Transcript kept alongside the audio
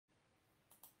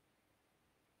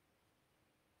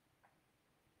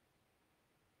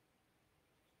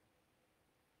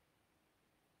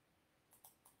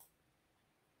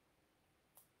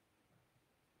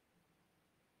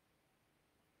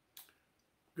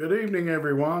Good evening,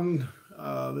 everyone.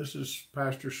 This is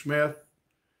Pastor Smith,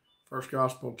 First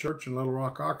Gospel Church in Little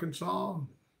Rock, Arkansas.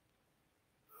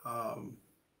 I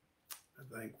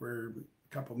think we're a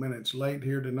couple minutes late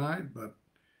here tonight, but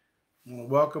I want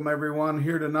to welcome everyone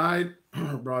here tonight.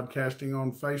 We're broadcasting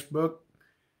on Facebook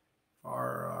for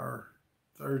our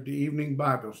Thursday evening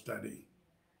Bible study,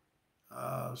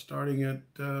 starting at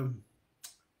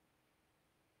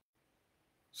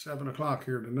 7 o'clock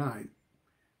here tonight.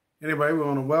 Anyway, we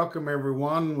want to welcome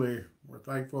everyone. We're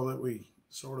thankful that we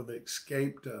sort of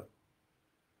escaped a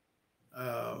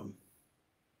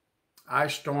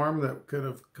ice storm that could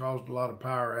have caused a lot of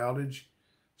power outage.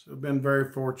 So we've been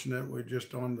very fortunate. We're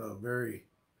just on the very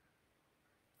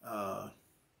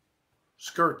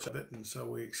skirts of it, and so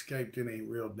we escaped any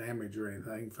real damage or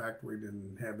anything. In fact, we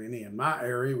didn't have any in my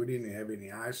area. We didn't have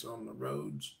any ice on the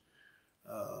roads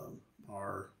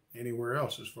or anywhere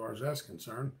else as far as that's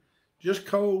concerned. Just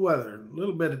cold weather, a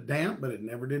little bit of damp, but it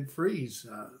never did freeze.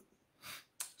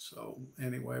 So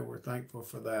anyway, we're thankful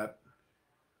for that.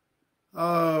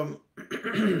 I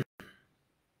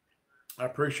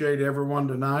appreciate everyone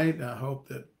tonight. I hope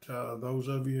that those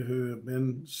of you who have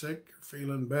been sick are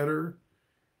feeling better.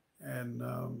 And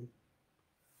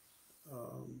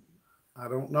I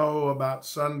don't know about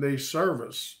Sunday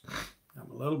service.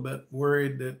 I'm a little bit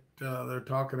worried that they're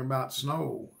talking about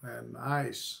snow and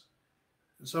ice.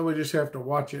 So we just have to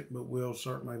watch it, but we'll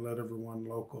certainly let everyone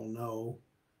local know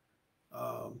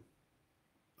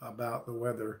about the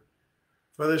weather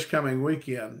for this coming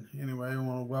weekend. Anyway, I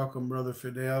want to welcome Brother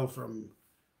Fidel from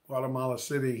Guatemala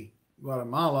City,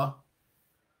 Guatemala,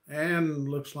 and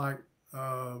looks like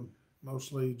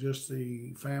mostly just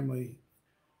the family,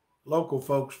 local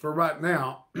folks for right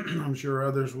now. I'm sure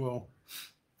others will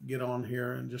get on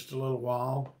here in just a little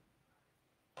while.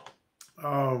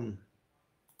 I'm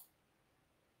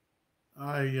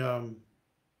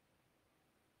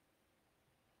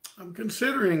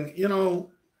considering,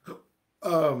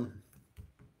 I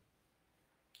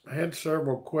had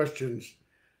several questions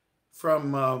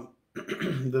from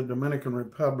the Dominican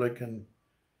Republic and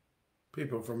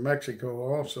people from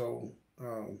Mexico also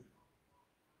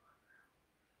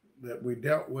that we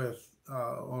dealt with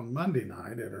on Monday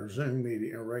night at our Zoom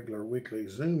meeting, a regular weekly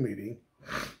Zoom meeting.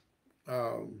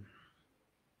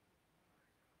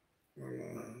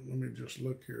 Let me just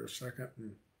look here a second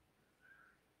and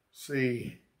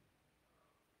see.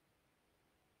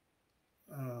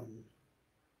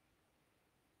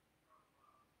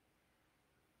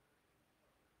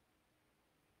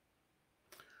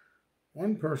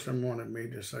 One person wanted me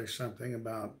to say something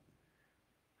about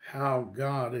how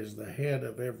God is the head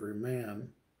of every man,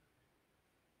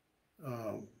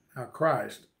 how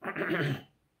Christ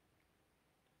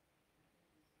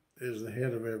is the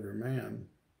head of every man.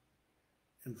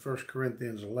 In 1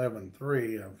 Corinthians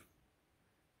 11:3, I've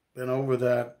been over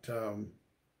that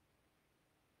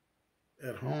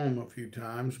at home a few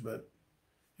times, but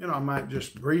I might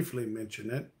just briefly mention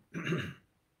it.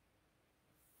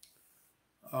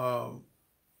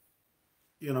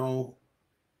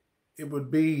 It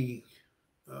would be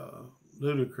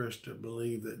ludicrous to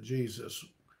believe that Jesus,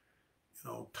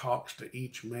 talks to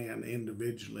each man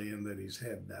individually and that he's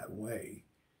head that way.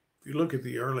 If you look at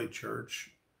the early church,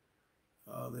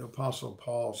 the Apostle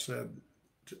Paul said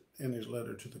in his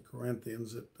letter to the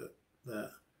Corinthians that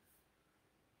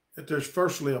there's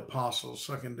firstly apostles,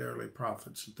 secondarily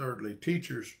prophets, and thirdly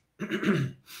teachers.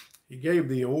 He gave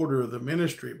the order of the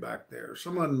ministry back there.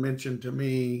 Someone mentioned to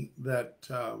me that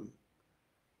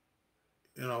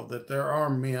that there are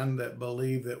men that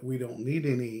believe that we don't need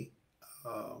any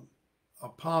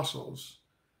apostles.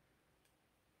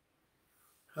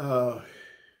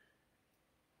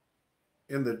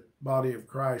 In the body of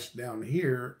Christ down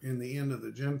here in the end of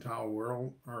the Gentile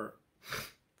world, I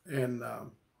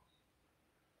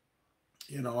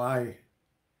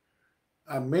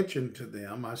mentioned to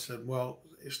them, I said, well,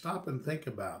 stop and think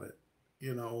about it.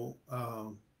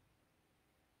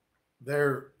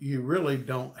 There you really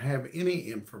don't have any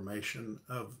information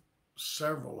of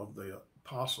several of the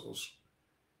apostles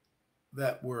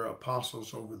that were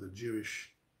apostles over the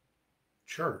Jewish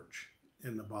church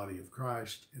in the body of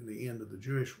Christ in the end of the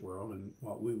Jewish world and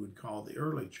what we would call the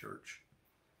early church.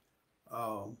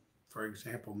 For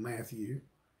example, Matthew.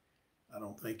 I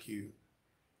don't think you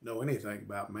know anything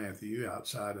about Matthew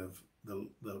outside of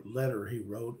the letter he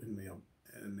wrote in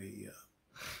the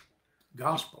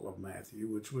Gospel of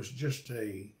Matthew, which was just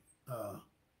a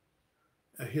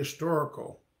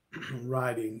historical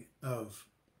writing of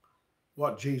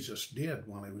what Jesus did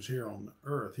while he was here on the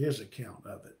earth, his account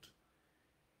of it.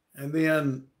 And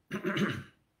then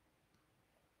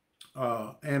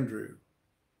Andrew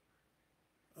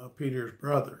Peter's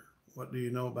brother? What do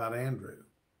you know about Andrew?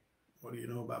 What do you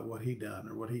know about what he done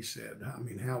or what he said? I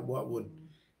mean, what would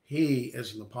he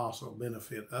as an apostle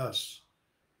benefit us?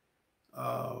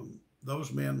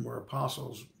 Those men were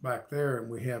apostles back there, and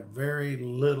we have very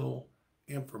little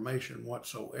information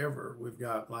whatsoever. We've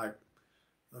got like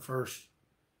the first,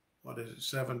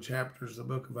 7 chapters of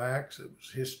the book of Acts. It was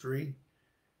history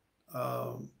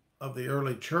of the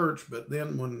early church, but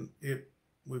then when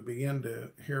we begin to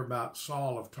hear about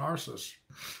Saul of Tarsus,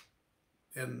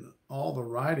 and all the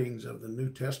writings of the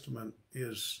New Testament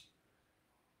is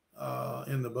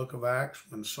in the book of Acts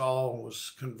when Saul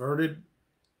was converted,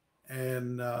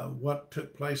 and what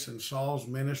took place in Saul's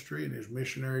ministry and his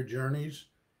missionary journeys,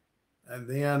 and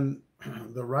then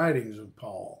the writings of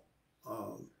Paul.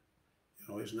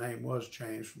 His name was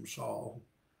changed from Saul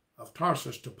of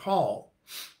Tarsus to Paul,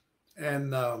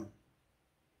 and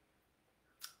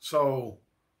so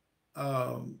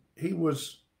he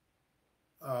was.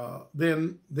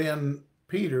 Then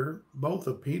Peter, both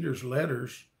of Peter's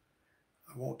letters,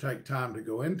 I won't take time to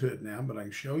go into it now, but I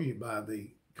can show you by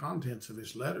the contents of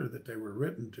his letter that they were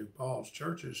written to Paul's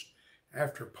churches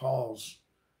after Paul's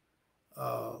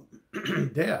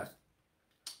death.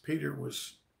 Peter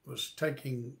was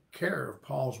taking care of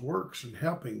Paul's works and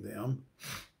helping them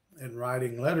and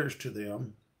writing letters to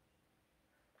them.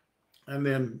 And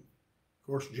then, of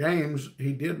course, James,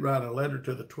 he did write a letter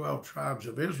to the 12 tribes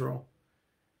of Israel.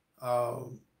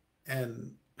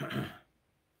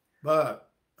 But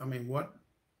I mean,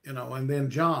 and then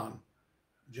John,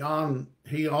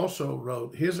 he also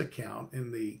wrote his account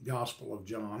in the Gospel of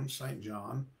John, St.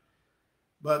 John.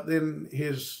 But then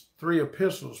his 3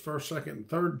 epistles, 1st, 2nd, and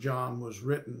 3rd John, was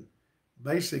written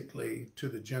basically to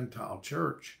the Gentile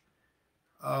church,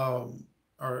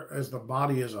 or as the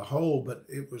body as a whole, but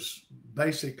it was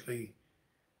basically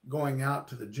going out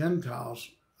to the Gentiles.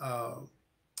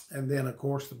 And then, of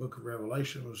course, the book of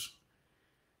Revelation was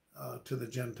to the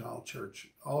Gentile church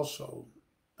also,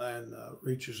 and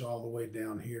reaches all the way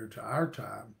down here to our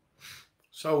time.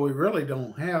 So we really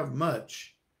don't have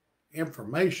much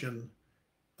information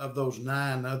of those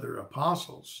 9 other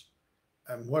apostles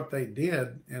and what they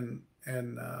did, and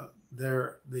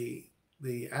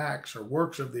the acts or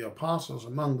works of the apostles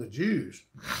among the Jews.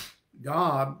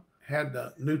 God had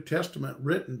the New Testament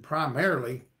written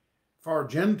primarily for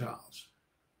Gentiles.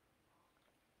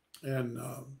 And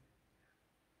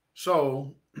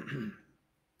so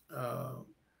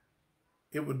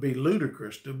it would be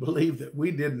ludicrous to believe that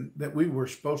we were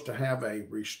supposed to have a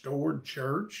restored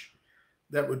church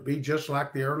that would be just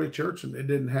like the early church and it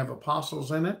didn't have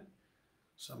apostles in it.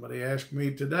 Somebody asked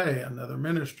me today, another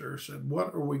minister said,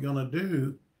 what are we going to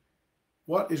do?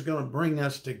 What is going to bring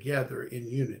us together in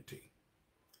unity?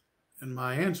 And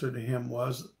my answer to him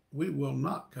was, we will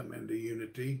not come into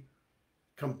unity,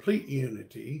 complete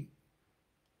unity,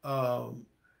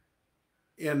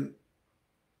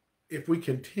 if we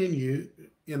continue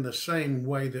in the same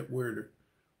way that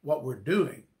what we're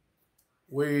doing.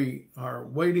 We are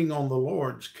waiting on the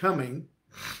Lord's coming,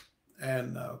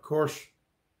 and of course,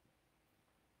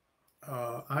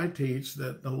 I teach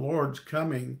that the Lord's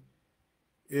coming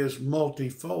is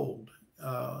multifold.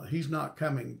 He's not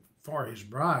coming for his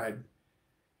bride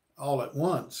all at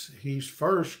once. He's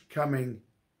first coming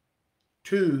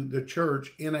to the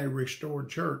church in a restored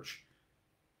church,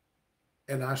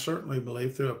 and I certainly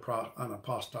believe through an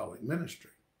apostolic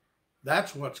ministry.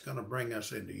 That's what's going to bring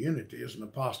us into unity, is an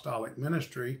apostolic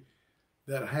ministry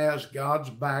that has God's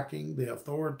backing, the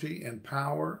authority and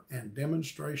power and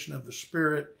demonstration of the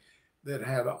Spirit that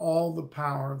had all the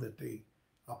power that the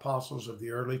apostles of the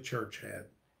early church had.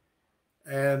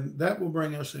 And that will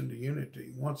bring us into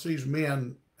unity. Once these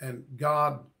men, and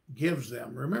God gives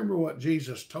them, remember what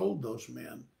Jesus told those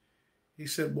men. He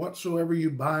said, whatsoever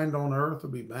you bind on earth will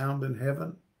be bound in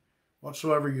heaven.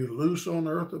 Whatsoever you loose on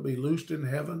earth will be loosed in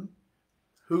heaven.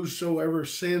 Whosoever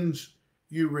sins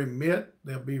you remit,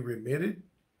 they'll be remitted.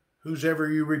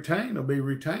 Whosoever you retain will be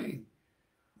retained.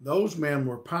 Those men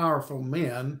were powerful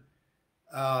men,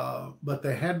 but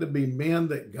they had to be men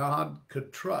that God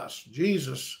could trust.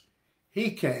 Jesus,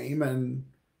 he came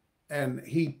and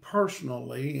he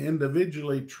personally,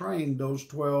 individually trained those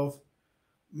 12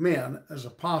 men as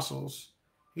apostles.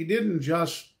 He didn't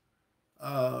just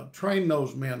train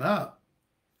those men up,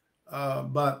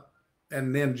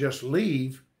 and then just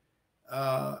leave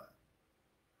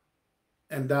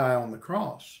and die on the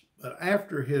cross. But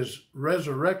after his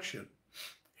resurrection,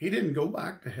 he didn't go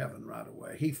back to heaven right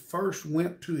away. He first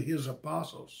went to his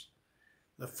apostles.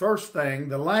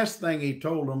 The last thing he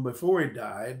told them before he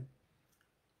died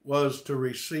was to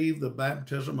receive the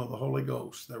baptism of the Holy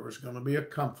Ghost. There was going to be a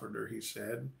comforter, he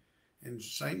said, in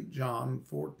St. John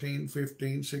 14,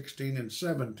 15, 16, and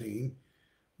 17,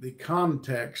 the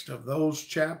context of those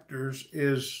chapters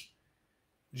is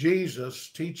Jesus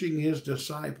teaching his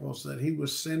disciples that he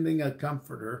was sending a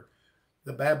comforter,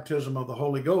 the baptism of the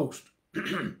Holy Ghost.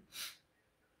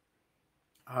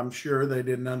 I'm sure they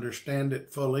didn't understand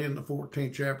it fully in the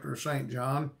 14th chapter of St.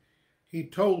 John. He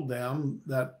told them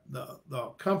that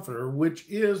the comforter, which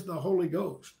is the Holy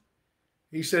Ghost,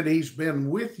 he said he's been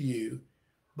with you,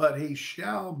 but he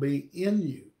shall be in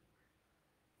you.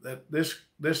 That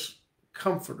this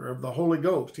comforter of the Holy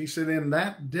Ghost, he said, in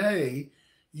that day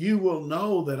you will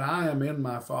know that I am in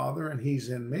my Father and he's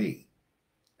in me,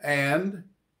 and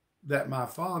that my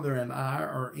Father and I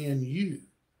are in you.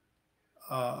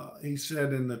 He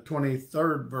said in the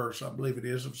 23rd verse, I believe it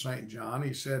is, of St. John,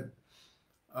 he said,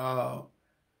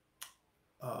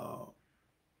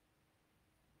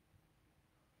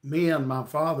 me and my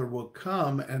Father will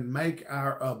come and make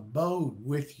our abode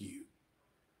with you.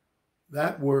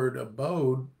 That word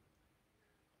abode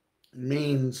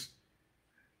means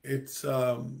it's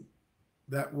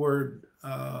that word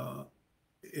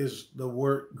is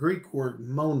the Greek word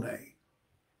mone,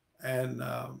 and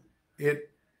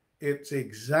it's the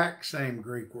exact same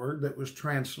Greek word that was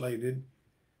translated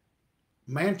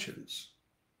mansions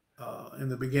in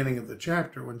the beginning of the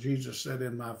chapter when Jesus said,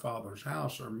 in my Father's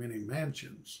house are many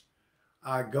mansions.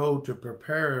 I go to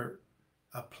prepare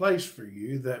a place for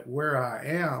you, that where I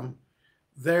am,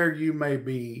 there you may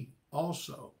be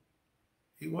also.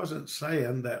 He wasn't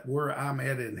saying that where I'm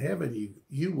at in heaven,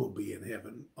 you will be in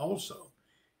heaven also.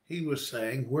 He was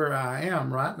saying where I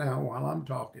am right now while I'm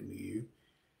talking to you,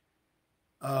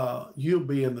 you'll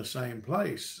be in the same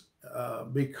place,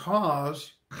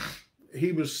 because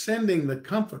he was sending the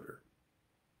Comforter,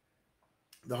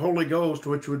 the Holy Ghost,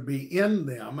 which would be in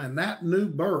them, and that new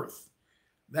birth,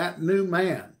 that new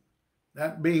man,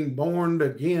 that being born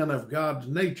again of God's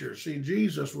nature. See,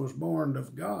 Jesus was born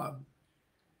of God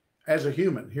as a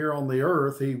human. Here on the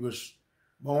earth, he was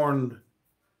born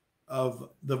of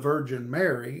the Virgin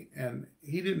Mary, and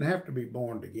he didn't have to be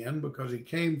born again because he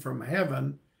came from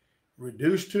heaven,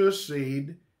 reduced to a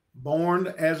seed,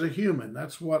 born as a human.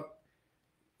 That's what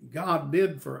God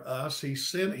did for us. He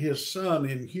sent his Son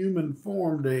in human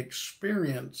form to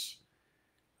experience.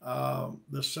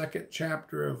 The second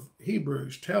chapter of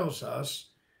Hebrews tells us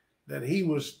that he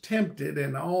was tempted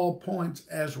in all points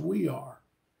as we are.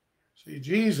 See,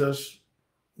 Jesus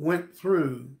went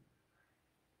through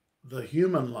the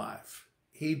human life.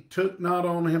 He took not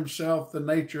on himself the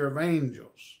nature of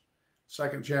angels,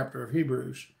 second chapter of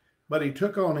Hebrews, but he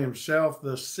took on himself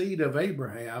the seed of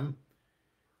Abraham,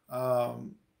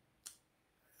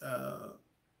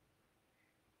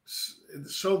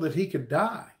 so that he could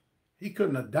die. He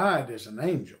couldn't have died as an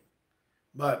angel,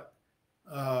 but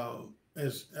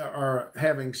or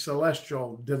having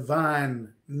celestial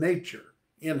divine nature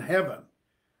in heaven.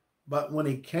 But when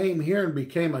he came here and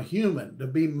became a human, to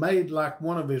be made like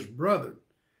one of his brethren,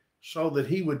 so that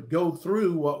he would go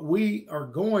through what we are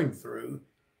going through,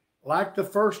 like the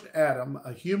first Adam,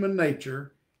 a human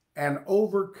nature, and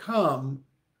overcome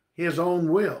his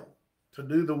own will, to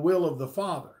do the will of the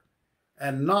Father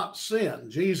and not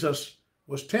sin. Jesus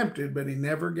was tempted, but he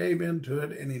never gave in to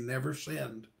it, and he never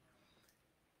sinned.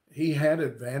 He had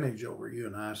advantage over you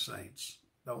and I, saints.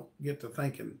 Don't get to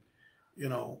thinking,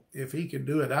 if he could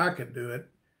do it, I could do it.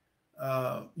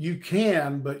 You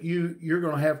can, but you're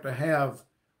going to have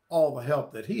all the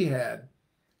help that he had.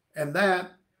 And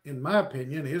that, in my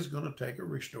opinion, is going to take a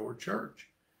restored church.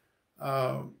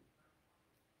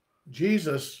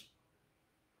 Jesus,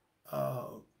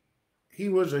 he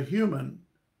was a human,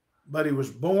 but he was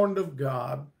born of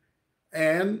God,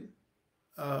 and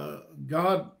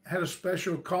God had a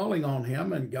special calling on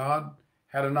him, and God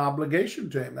had an obligation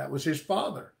to him. That was his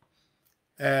Father.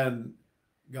 And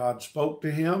God spoke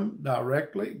to him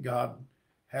directly. God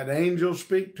had angels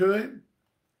speak to him.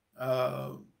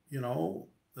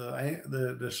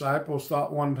 The disciples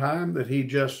thought one time that he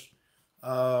just,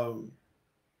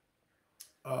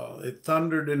 it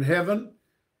thundered in heaven,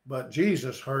 but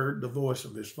Jesus heard the voice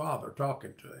of his Father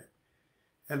talking to him.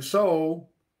 And so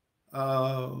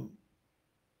God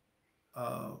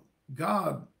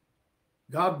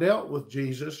dealt with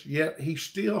Jesus, yet he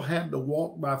still had to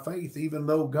walk by faith, even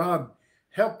though God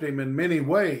helped him in many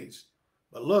ways.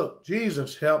 But look,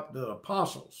 Jesus helped the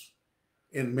apostles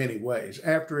in many ways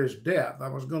after his death. I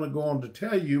was going to go on to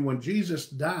tell you, when Jesus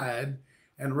died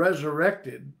and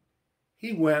resurrected,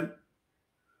 he went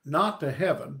not to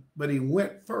heaven, but he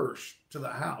went first to the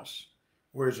house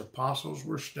where his apostles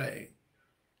were staying.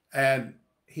 And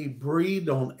he breathed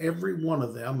on every one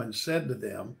of them and said to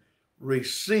them,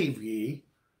 receive ye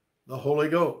the Holy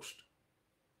Ghost.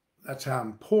 That's how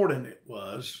important it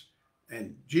was.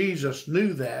 And Jesus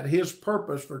knew that. His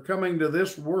purpose for coming to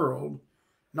this world,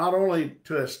 not only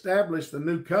to establish the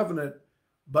new covenant,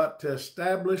 but to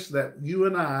establish that you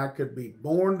and I could be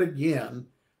born again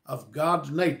of God's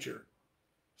nature.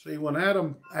 See, when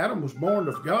Adam was born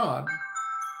of God,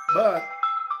 but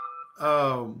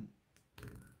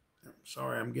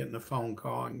sorry, I'm getting a phone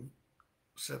call and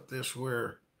set this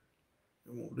where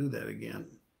it won't do that again.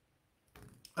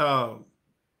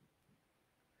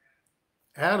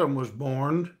 Adam was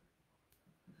born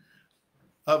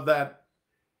of that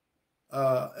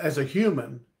as a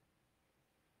human,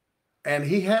 and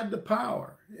he had the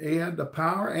power. He had the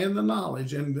power and the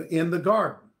knowledge in the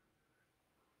garden.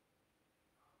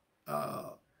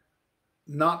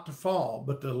 Not to fall,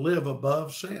 but to live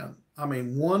above sin. I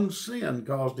mean, one sin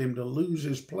caused him to lose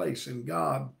his place in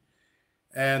God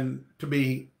and to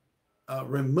be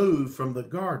removed from the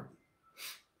garden.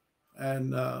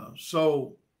 And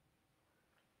so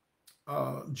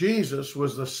Jesus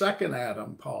was the second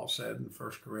Adam, Paul said in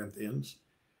 1 Corinthians.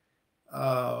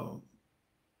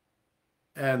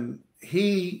 And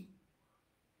he,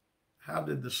 how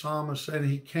did the psalmist say?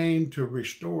 He came to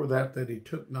restore that he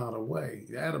took not away.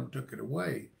 Adam took it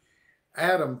away.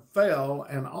 Adam fell,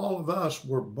 and all of us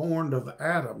were born of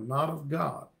Adam, not of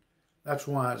God. That's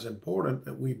why it's important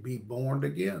that we be born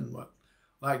again.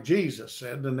 Like Jesus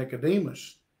said to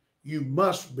Nicodemus, you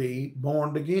must be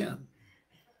born again.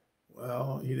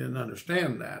 Well, he didn't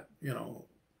understand that. You know,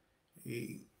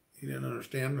 he didn't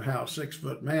understand how a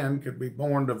 6-foot man could be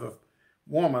born of a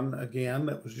woman again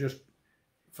that was just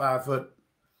 5'4",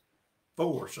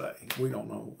 say. We don't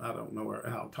know. I don't know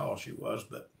how tall she was,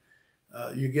 but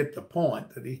you get the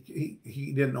point that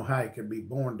he didn't know how he could be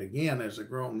born again as a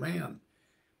grown man.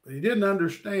 But he didn't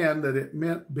understand that it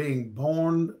meant being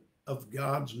born of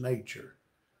God's nature,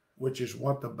 which is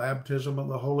what the baptism of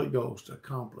the Holy Ghost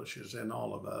accomplishes in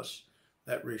all of us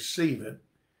that receive it.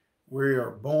 We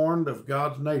are born of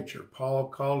God's nature. Paul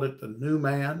called it the new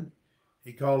man.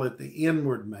 He called it the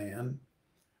inward man.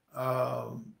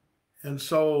 And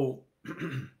so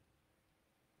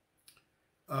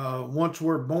once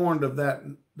we're born of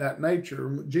that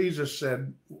nature, Jesus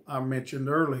said, I mentioned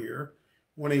earlier,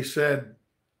 when he said,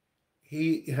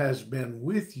 he has been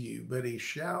with you, but he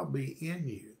shall be in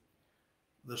you.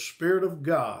 The Spirit of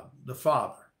God, the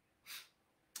Father.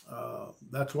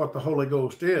 That's what the Holy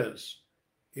Ghost is.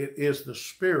 It is the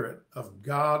Spirit of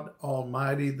God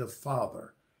Almighty, the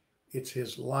Father. It's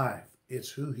his life. It's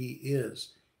who he is.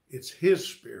 It's his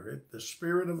Spirit, the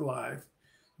Spirit of life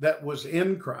that was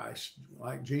in Christ.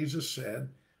 Like Jesus said,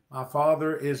 my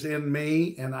Father is in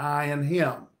me and I in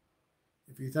him.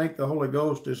 If you think the Holy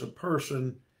Ghost is a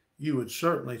person, you would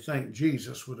certainly think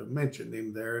Jesus would have mentioned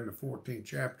him there in the 14th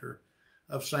chapter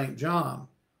of St. John.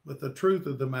 But the truth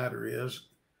of the matter is,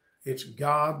 it's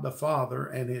God the Father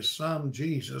and his Son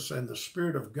Jesus, and the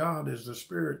Spirit of God is the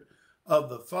Spirit of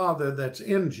the Father that's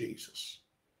in Jesus.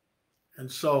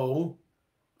 And so,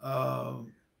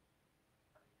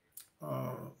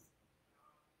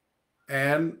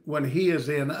 and when he is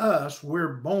in us,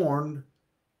 we're born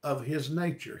of his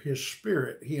nature, his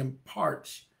Spirit. He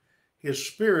imparts his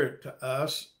Spirit to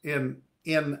us in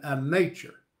a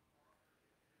nature.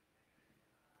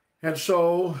 And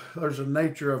so there's a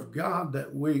nature of God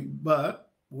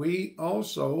but we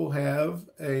also have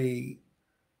a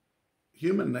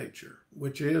human nature,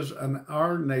 which is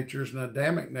our nature is an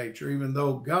Adamic nature, even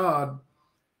though God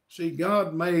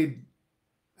made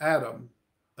Adam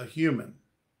a human,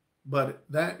 but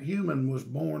that human was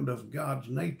born of God's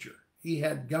nature. He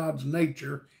had God's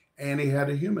nature and he had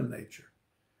a human nature.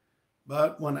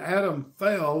 But when Adam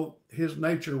fell, his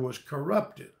nature was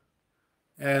corrupted.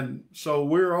 And so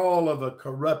we're all of a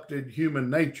corrupted human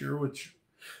nature, which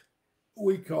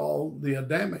we call the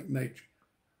Adamic nature.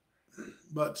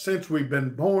 But since we've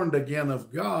been born again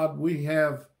of God, we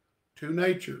have two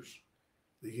natures.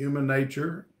 The human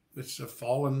nature, it's a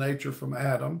fallen nature from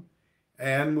Adam,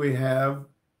 and we have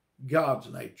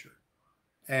God's nature.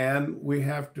 And we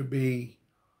have to be,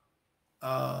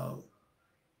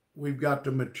 we've got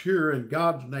to mature in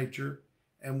God's nature,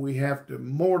 and we have to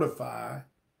mortify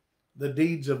the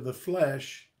deeds of the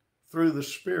flesh through the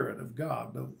Spirit of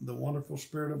God. The wonderful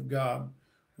Spirit of God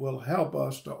will help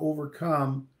us to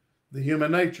overcome the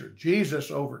human nature. Jesus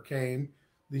overcame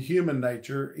the human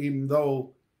nature, even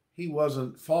though he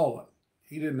wasn't fallen.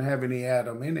 He didn't have any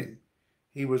Adam in him.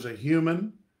 He was a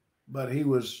human, but he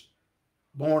was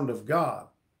born of God.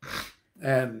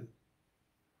 But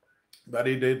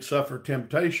he did suffer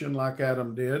temptation like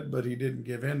Adam did, but he didn't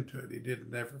give in to it. He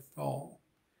didn't ever fall.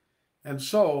 And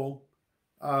so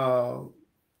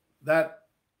That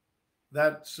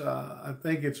I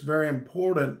think it's very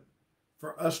important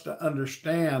for us to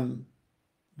understand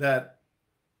that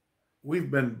we've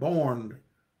been born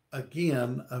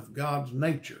again of God's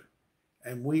nature,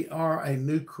 and we are a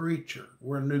new creature.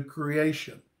 We're a new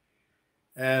creation,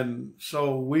 and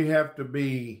so we have to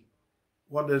be.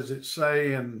 What does it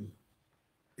say in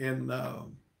uh,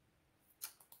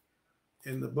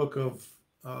 in the book of?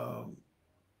 Um,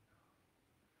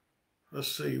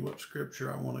 let's see what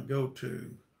scripture I want to go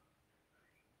to.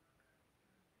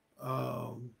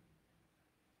 Um,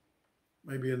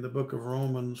 Maybe in the book of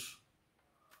Romans.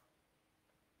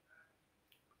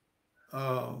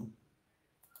 Um,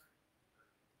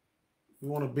 we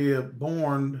want to be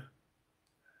born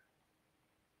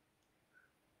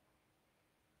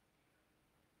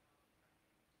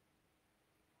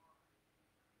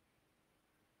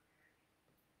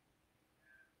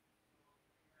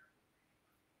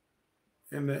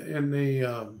in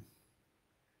the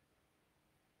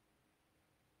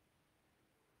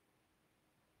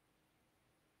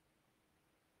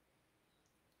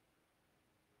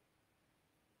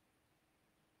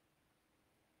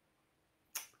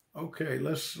okay,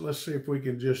 let's see if we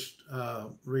can just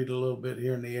read a little bit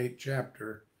here in the 8th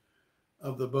chapter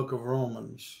of the book of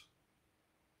Romans.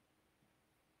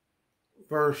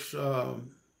 Verse,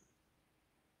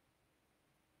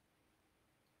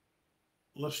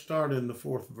 let's start in the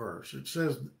 4th verse. It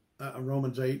says,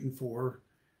 Romans 8:4,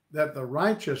 that the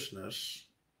righteousness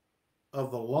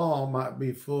of the law might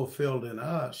be fulfilled in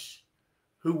us,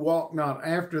 who walk not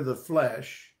after the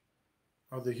flesh,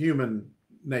 or the human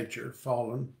nature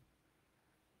fallen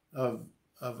of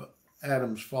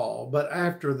Adam's fall, but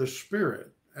after the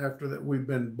Spirit. After that we've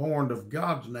been born of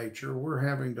God's nature, we're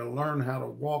having to learn how to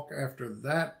walk after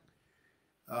that,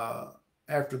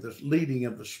 after the leading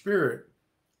of the Spirit.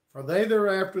 For they that are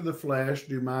after the flesh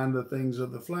do mind the things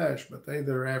of the flesh, but they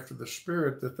that are after the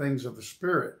Spirit, the things of the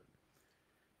Spirit.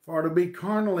 For to be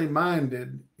carnally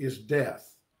minded is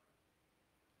death,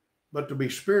 but to be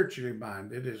spiritually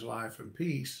minded is life and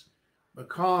peace,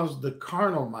 because the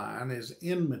carnal mind is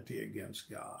enmity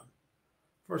against God.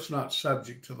 For it's not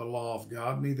subject to the law of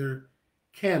God, neither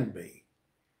can be.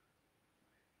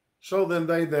 So then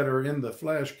they that are in the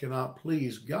flesh cannot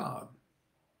please God.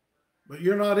 But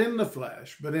you're not in the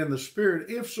flesh, but in the Spirit,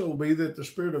 if so be that the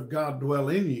Spirit of God dwell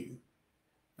in you.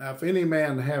 Now, if any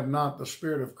man have not the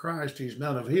Spirit of Christ, he's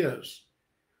none of his.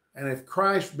 And if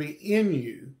Christ be in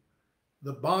you,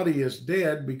 the body is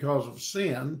dead because of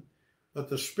sin, but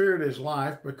the Spirit is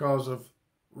life because of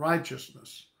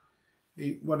righteousness.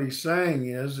 What he's saying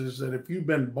is that if you've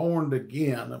been born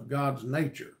again of God's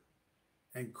nature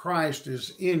and Christ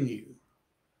is in you,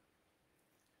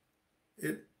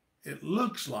 it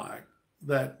looks like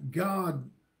that God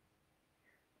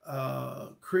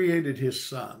created his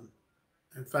Son.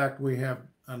 In fact, we have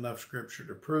enough scripture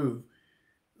to prove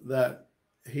that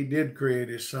he did create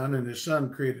his Son, and his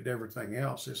Son created everything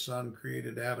else. His Son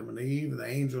created Adam and Eve, the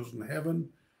angels in heaven.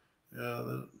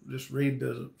 Just read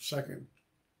the 2nd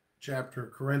chapter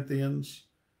of Corinthians,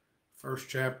 1st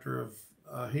chapter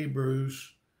of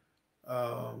Hebrews.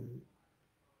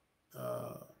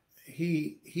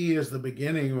 He is the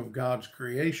beginning of God's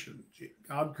creation.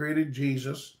 God created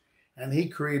Jesus, and he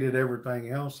created everything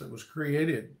else that was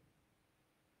created.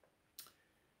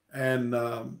 And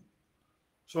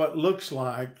so it looks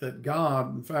like that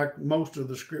God, in fact, most of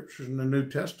the scriptures in the New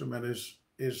Testament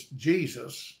is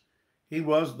Jesus. He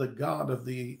was the God of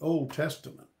the Old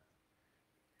Testament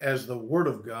as the Word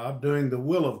of God, doing the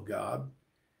will of God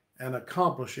and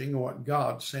accomplishing what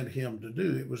God sent him to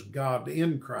do. It was God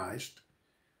in Christ.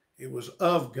 It was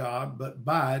of God, but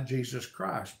by Jesus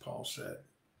Christ, Paul said.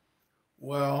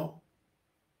 Well,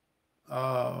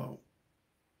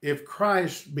 if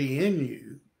Christ be in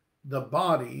you, the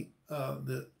body,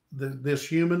 this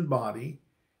human body,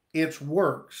 its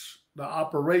works, the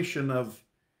operation of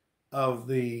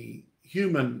the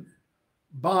human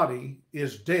body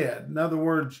is dead. In other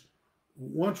words,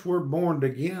 once we're born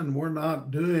again, we're not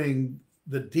doing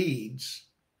the deeds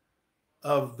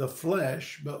of the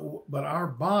flesh, but our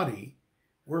body,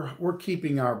 we're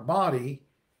keeping our body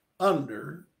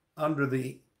under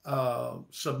the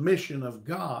submission of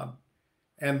God,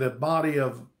 and the body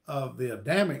of the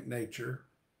Adamic nature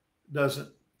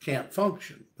can't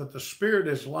function. But the Spirit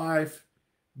is life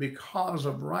because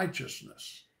of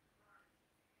righteousness.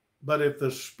 But if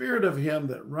the Spirit of him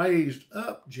that raised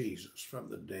up Jesus from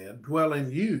the dead dwell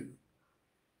in you,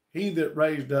 he that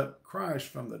raised up Christ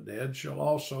from the dead shall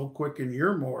also quicken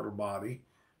your mortal body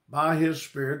by his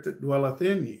Spirit that dwelleth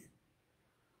in you.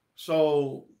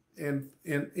 So in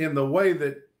the way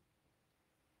that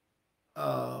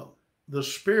the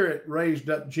Spirit raised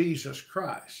up Jesus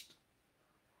Christ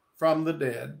from the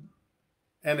dead,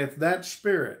 and if that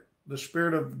Spirit, the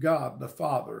Spirit of God, the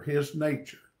Father, his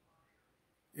nature,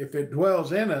 if it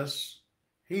dwells in us,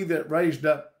 he that raised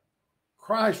up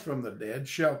Christ from the dead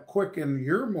shall quicken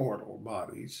your mortal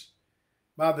bodies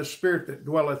by the Spirit that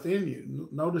dwelleth in you.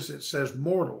 Notice it says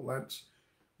mortal. That's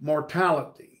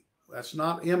mortality. That's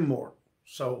not immortal.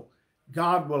 So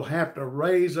God will have to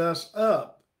raise us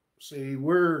up. See,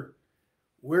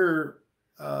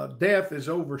 death is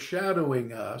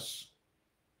overshadowing us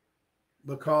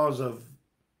because of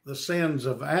the sins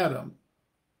of Adam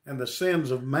and the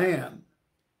sins of man.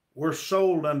 We're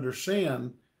sold under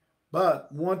sin,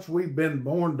 but once we've been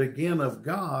born again of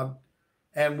God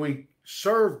and we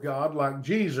serve God like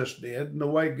Jesus did, and the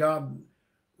way God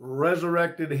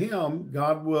resurrected him,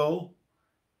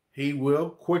 he will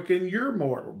quicken your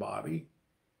mortal body.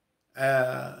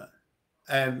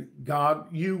 And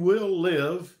God, you will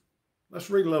live. Let's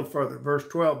read a little further. Verse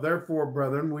 12, therefore,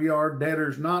 brethren, we are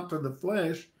debtors not to the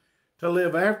flesh to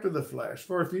live after the flesh.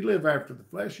 For if you live after the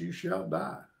flesh, you shall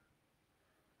die.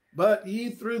 But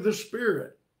ye through the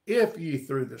Spirit, if ye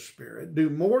through the Spirit do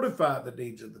mortify the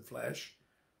deeds of the flesh,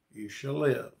 you shall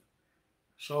live.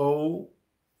 So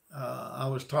I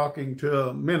was talking to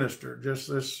a minister just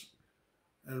this,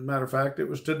 as a matter of fact, it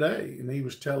was today, and he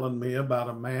was telling me about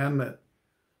a man that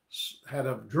had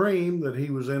a dream that he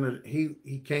was in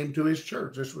he came to his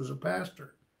church. This was a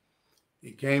pastor.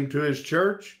 He came to his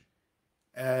church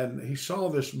and he saw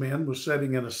this man was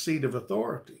sitting in a seat of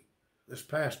authority, this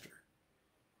pastor.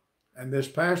 And this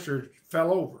pastor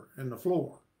fell over in the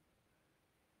floor.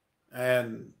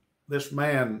 And this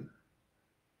man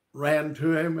ran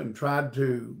to him and tried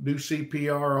to do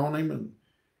CPR on him and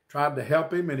tried to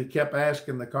help him. And he kept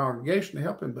asking the congregation to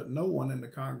help him, but no one in the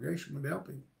congregation would help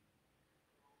him.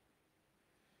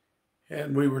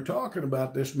 And we were talking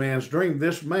about this man's dream.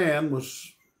 This man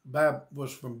was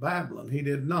from Babylon. He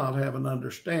did not have an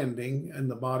understanding in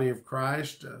the body of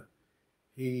Christ.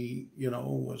 He,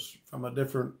 was from a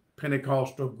different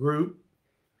Pentecostal group.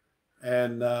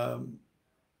 And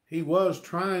he was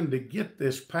trying to get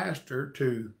this pastor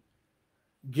to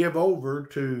give over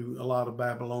to a lot of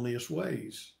Babylonian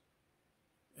ways.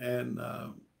 And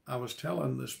I was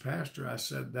telling this pastor, I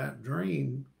said, that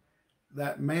dream,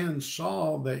 that man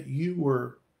saw that you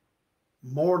were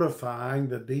mortifying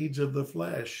the deeds of the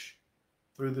flesh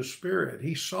through the Spirit.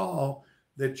 He saw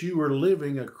that you were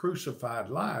living a crucified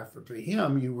life. To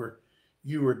him, you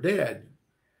were dead,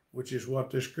 which is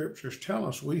what the scriptures tell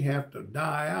us. We have to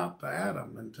die out to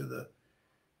Adam and to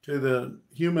the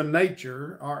human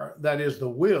nature, or that is the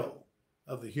will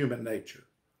of the human nature.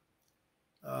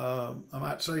 I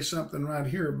might say something right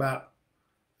here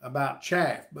about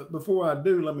chaff, but before I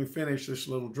do, let me finish this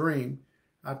little dream.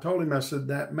 I told him, I said,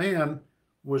 that man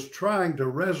was trying to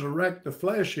resurrect the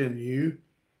flesh in you.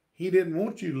 He didn't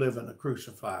want you living a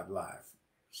crucified life.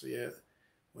 See,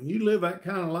 when you live that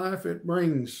kind of life, it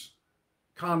brings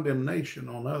condemnation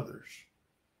on others.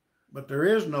 But there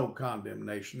is no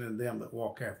condemnation in them that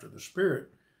walk after the Spirit.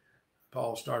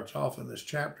 Paul starts off in this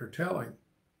chapter telling.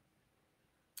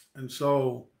 And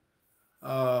so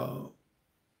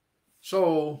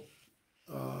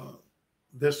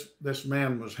this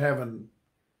man was having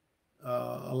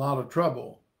a lot of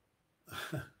trouble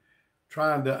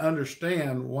trying to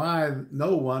understand why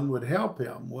no one would help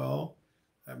him. Well,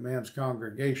 that man's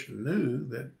congregation knew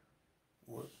that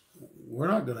we're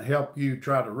not going to help you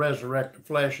try to resurrect the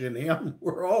flesh in him.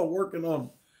 We're all working on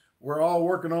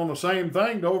the same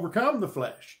thing to overcome the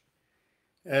flesh.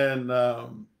 And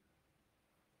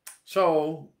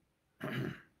so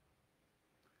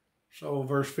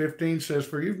verse 15 says,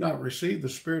 for you've not received the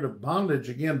spirit of bondage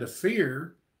again to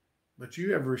fear, but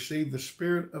you have received the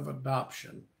spirit of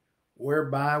adoption,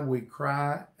 whereby we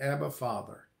cry, Abba,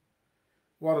 Father.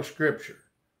 What a scripture,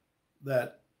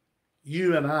 that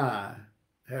you and I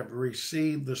have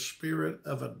received the spirit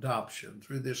of adoption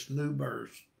through this new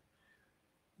birth,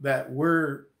 that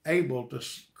we're able to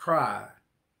cry,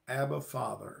 Abba,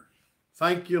 Father.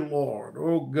 Thank you, Lord,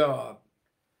 oh God,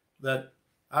 that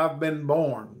I've been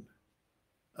born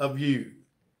of you.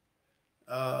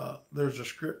 There's a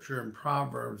scripture in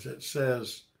Proverbs that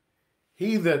says,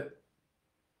 he that,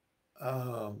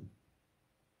 how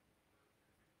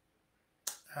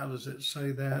does it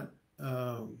say that?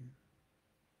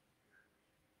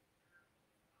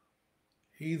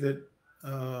 He that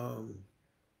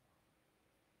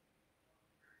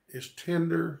is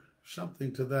tender,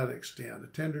 something to that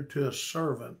extent, tender to a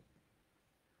servant,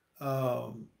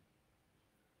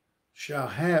 shall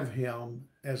have him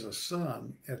as a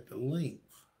son at the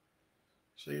length.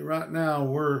 See, right now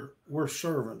we're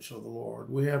servants of the Lord.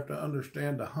 We have to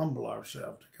understand to humble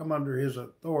ourselves, to come under his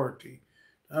authority,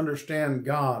 to understand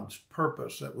God's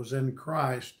purpose that was in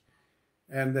Christ,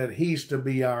 and that he's to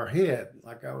be our head.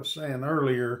 Like I was saying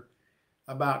earlier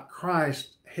about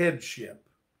Christ's headship.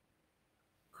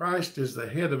 Christ is the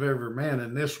head of every man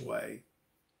in this way.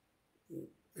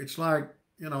 It's like,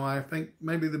 I think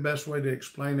maybe the best way to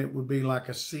explain it would be like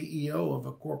a CEO of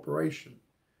a corporation.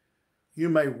 You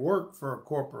may work for a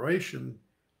corporation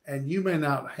and you may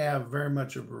not have very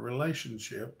much of a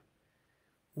relationship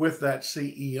with that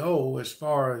CEO as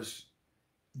far as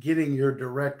getting your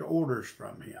direct orders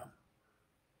from him.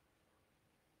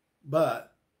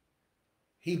 But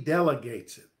he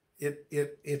delegates it.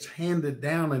 It's handed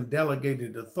down in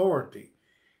delegated authority.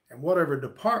 And whatever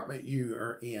department you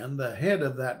are in, the head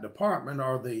of that department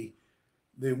or the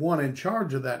one in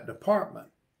charge of that department.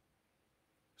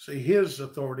 See, his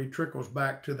authority trickles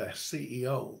back to the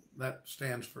CEO. That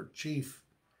stands for Chief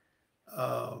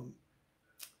CEO.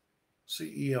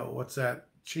 What's that?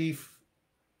 Chief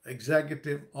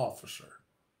Executive Officer.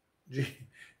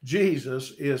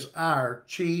 Jesus is our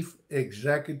Chief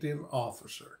Executive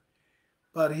Officer.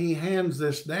 But he hands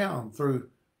this down through,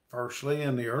 firstly,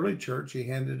 in the early church, he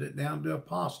handed it down to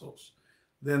apostles.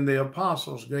 Then the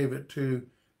apostles gave it to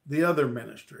the other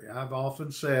ministry. I've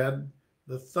often said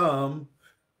the thumb,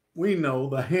 we know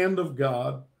the hand of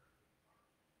God.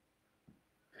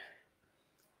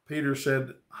 Peter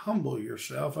said, humble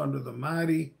yourself under the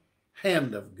mighty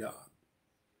hand of God.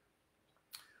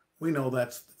 We know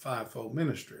that's the fivefold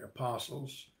ministry: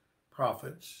 apostles,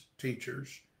 prophets,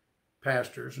 teachers,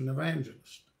 pastors, and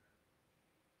evangelists.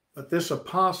 But this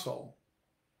apostle,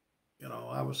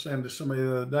 I was saying to somebody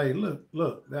the other day,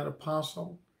 look, that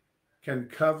apostle can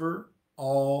cover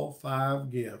all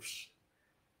five gifts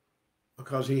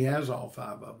because he has all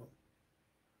five of them.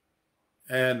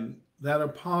 And that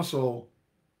apostle,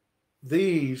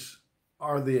 these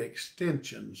are the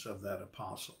extensions of that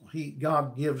apostle.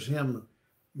 God gives him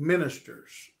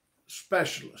ministers,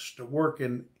 specialists to work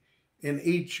in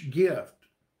each gift: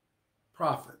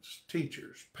 prophets,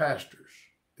 teachers, pastors,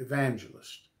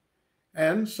 evangelists.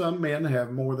 And some men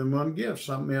have more than one gift.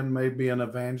 Some men may be an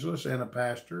evangelist and a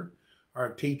pastor, or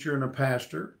a teacher and a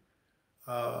pastor.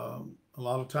 A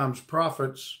lot of times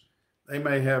prophets, they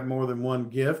may have more than one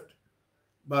gift,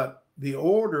 but the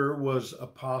order was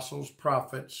apostles,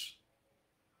 prophets,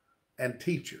 and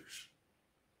teachers.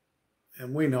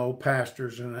 And we know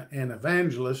pastors and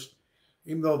evangelists,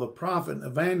 even though the prophet and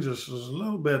evangelist is a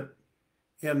little bit,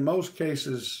 in most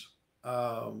cases,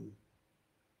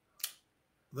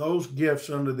 those gifts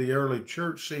under the early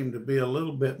church seem to be a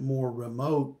little bit more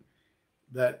remote,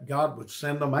 that God would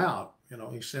send them out.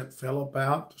 He sent Philip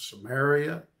out to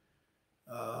Samaria.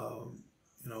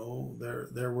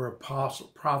 There were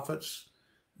prophets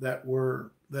that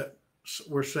were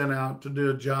sent out to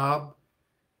do a job.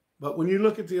 But when you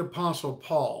look at the Apostle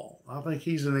Paul, I think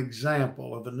he's an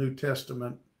example of a New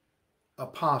Testament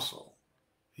apostle.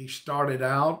 He started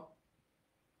out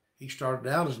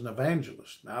as an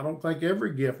evangelist. Now, I don't think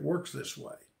every gift works this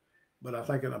way, but I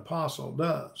think an apostle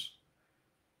does.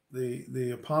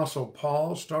 The Apostle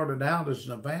Paul started out as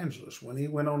an evangelist. When he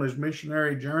went on his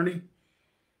missionary journey,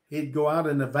 he'd go out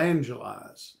and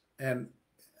evangelize. And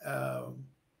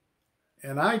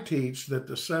I teach that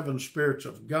the seven spirits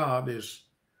of God is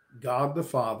God the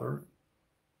Father,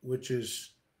 which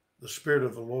is the Spirit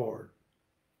of the Lord.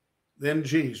 Then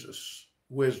Jesus,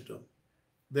 wisdom.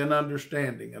 Then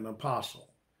understanding, an apostle.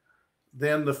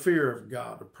 Then the fear of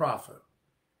God, a prophet.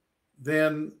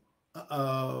 Then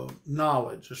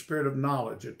knowledge, the spirit of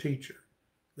knowledge, a teacher.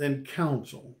 Then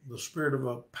counsel, the spirit of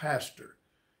a pastor.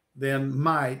 Then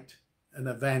might, an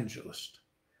evangelist.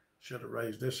 Should have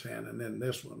raised this hand and then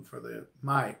this one for the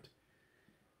might.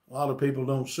 A lot of people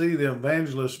don't see the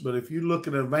evangelists, but if you look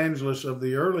at evangelists of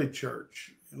the early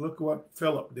church, look what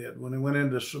Philip did when he went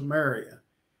into Samaria.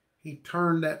 He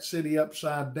turned that city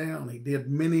upside down. He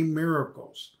did many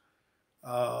miracles.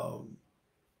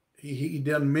 He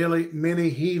did many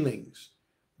healings.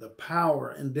 The power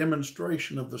and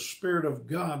demonstration of the Spirit of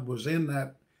God was in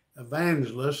that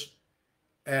evangelist,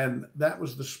 and that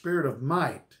was the spirit of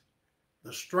might,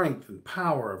 the strength and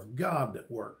power of God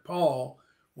that worked. Paul,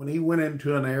 when he went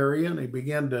into an area and he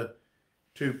began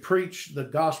to preach the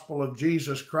gospel of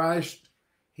Jesus Christ,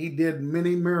 he did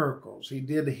many miracles. He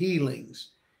did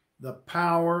healings. The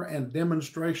power and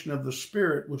demonstration of the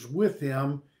Spirit was with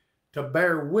him to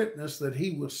bear witness that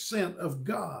he was sent of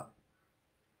God.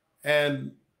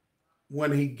 And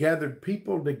when he gathered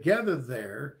people together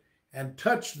there and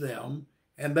touched them,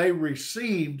 and they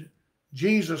received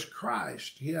Jesus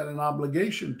Christ, he had an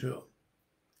obligation to them.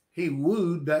 He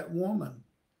wooed that woman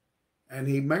and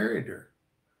he married her,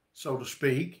 so to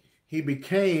speak. He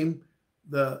became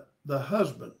the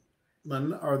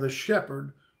husbandman or the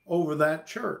shepherd over that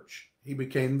church. He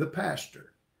became the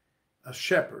pastor, a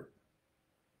shepherd,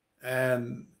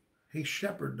 and he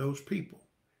shepherded those people.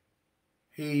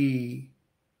 He,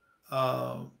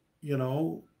 uh, you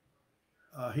know,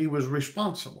 he was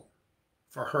responsible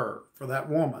for her, for that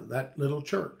woman, that little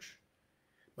church.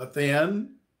 But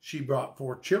then she brought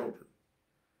 4 children.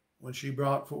 When she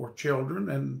brought 4 children,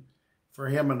 and for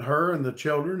him and her and the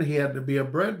children, he had to be a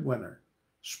breadwinner.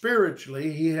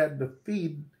 Spiritually, he had to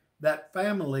feed that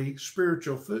family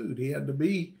spiritual food. He had to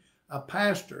be a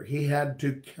pastor. He had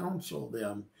to counsel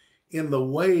them in the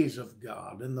ways of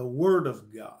God, in the Word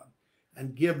of God,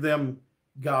 and give them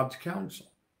God's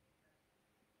counsel.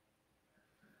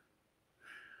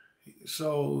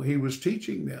 So he was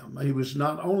teaching them. He was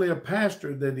not only a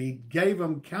pastor that he gave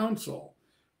them counsel,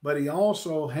 but he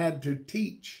also had to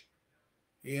teach.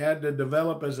 He had to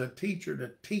develop as a teacher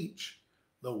to teach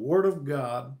the Word of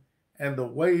God and the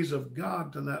ways of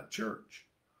God to that church.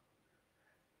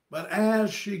 But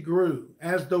as she grew,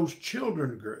 as those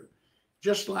children grew,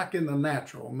 just like in the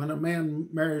natural, when a man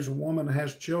marries a woman and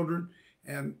has children,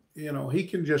 and he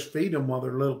can just feed them while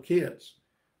they're little kids.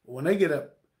 But when they get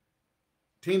up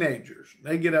teenagers,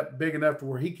 they get up big enough to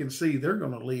where he can see they're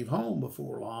going to leave home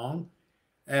before long.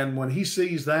 And when he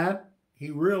sees that, he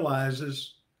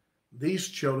realizes these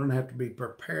children have to be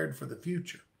prepared for the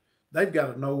future. They've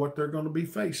got to know what they're going to be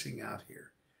facing out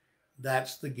here.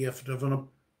 That's the gift of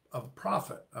a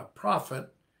prophet. A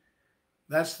prophet,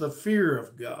 that's the fear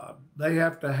of God. They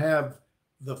have to have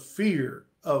the fear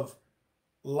of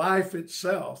life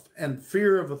itself and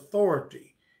fear of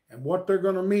authority and what they're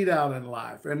going to meet out in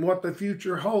life and what the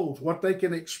future holds, what they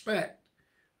can expect.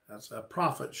 That's a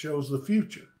prophet shows the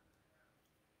future.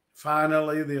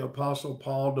 Finally, the Apostle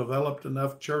Paul developed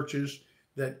enough churches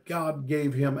that God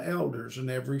gave him elders in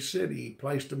every city. He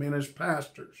placed them in as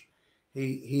pastors.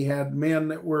 He had men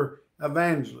that were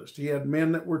evangelists. He had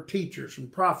men that were teachers and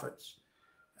prophets.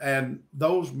 And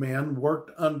those men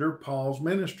worked under Paul's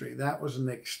ministry. That was an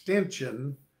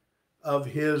extension of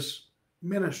his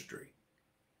ministry.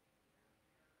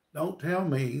 Don't tell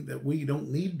me that we don't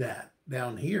need that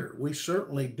down here. We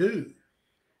certainly do.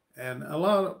 And a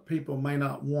lot of people may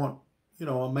not want,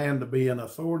 a man to be an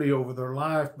authority over their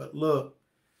life. But look,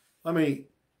 let me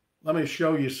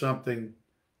show you something.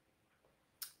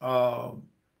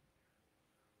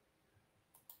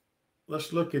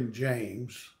 Let's look in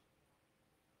James.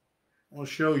 I'll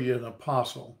show you an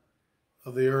apostle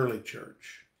of the early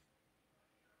church.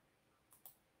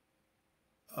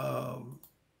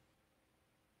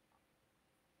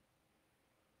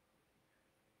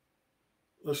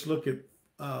 Let's look at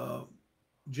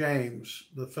James,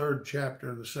 the 3rd chapter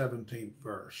and the 17th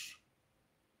verse.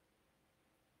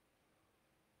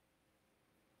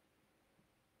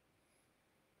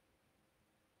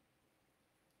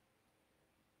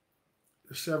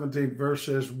 The 17th verse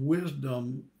says,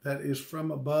 wisdom that is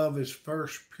from above is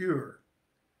first pure.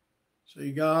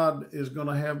 See, God is going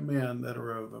to have men that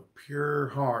are of a pure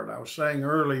heart. I was saying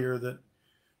earlier that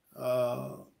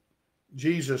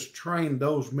Jesus trained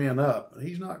those men up.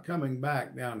 He's not coming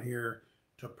back down here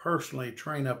to personally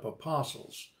train up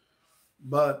apostles.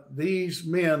 But these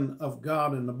men of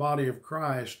God in the body of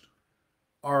Christ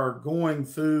are going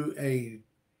through a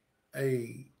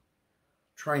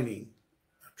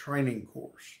training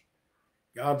course.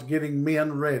 God's getting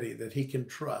men ready that he can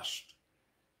trust.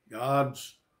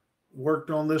 God's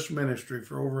worked on this ministry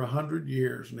for over 100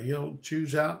 years, and he'll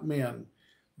choose out men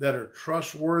that are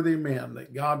trustworthy men,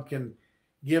 that God can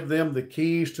give them the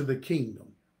keys to the kingdom.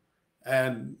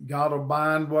 And God will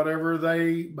bind whatever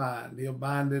they bind. He'll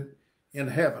bind it in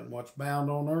heaven, what's bound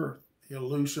on earth. He'll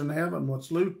loose in heaven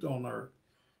what's loosed on earth.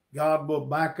 God will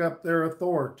back up their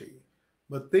authority.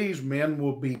 But these men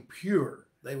will be pure.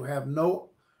 They will have no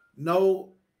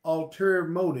ulterior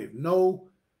motive.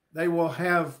 They will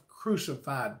have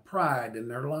crucified pride in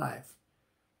their life.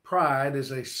 Pride is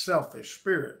a selfish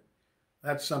spirit.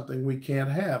 That's something we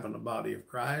can't have in the body of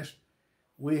Christ.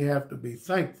 We have to be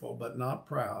thankful, but not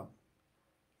proud.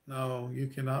 No, you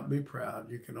cannot be proud.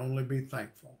 You can only be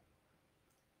thankful.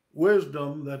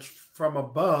 Wisdom that's from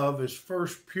above is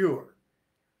first pure,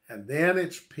 and then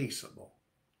it's peaceable.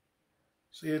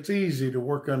 See, it's easy to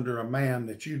work under a man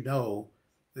that you know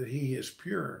that he is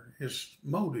pure. His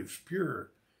motive's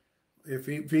pure. If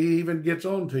he even gets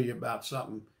on to you about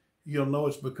something, you'll know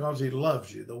it's because he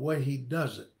loves you, the way he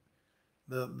does it.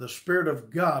 The Spirit of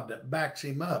God that backs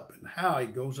him up and how he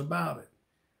goes about it.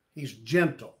 He's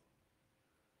gentle.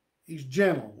 He's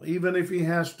gentle. Even if he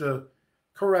has to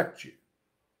correct you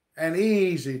and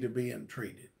easy to be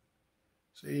entreated.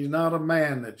 See, he's not a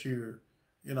man that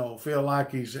feel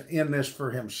like he's in this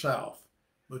for himself.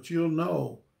 But you'll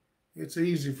know it's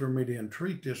easy for me to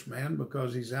entreat this man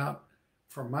because he's out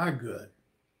for my good.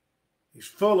 He's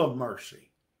full of mercy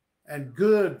and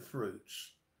good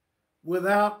fruits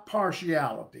without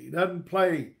partiality. He doesn't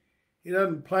play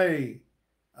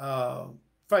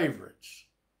favorites,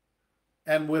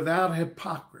 and without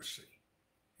hypocrisy.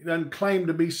 He doesn't claim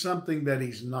to be something that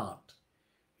he's not.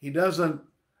 He doesn't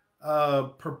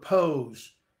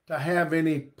propose to have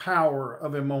any power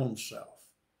of his own self.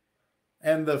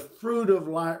 And the fruit of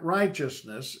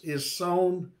righteousness is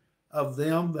sown of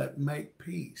them that make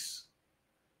peace.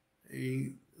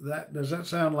 Does that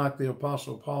sound like the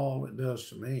Apostle Paul? It does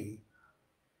to me.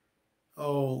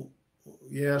 Oh,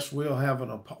 yes, we'll have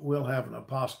an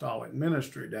apostolic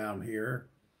ministry down here.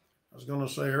 I was going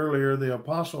to say earlier, the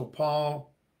Apostle Paul,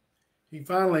 he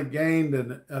finally gained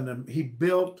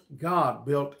God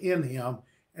built in him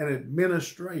an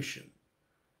administration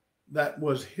that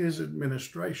was his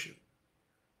administration.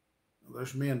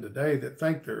 There's men today that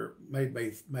think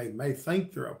may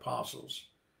think they're apostles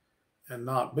and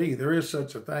not be. There is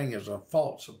such a thing as a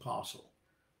false apostle.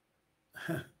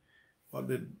 What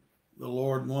did the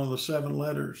Lord, in one of the 7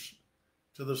 letters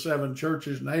to the 7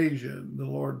 churches in Asia, the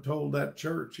Lord told that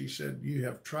church, he said, you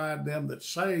have tried them that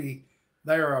say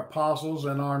they are apostles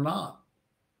and are not.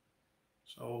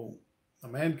 So a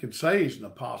man can say he's an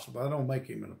apostle, but I don't make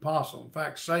him an apostle. In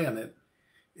fact, saying it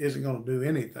isn't going to do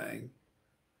anything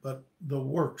but the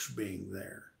works being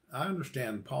there. I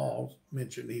understand Paul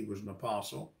mentioned he was an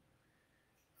apostle.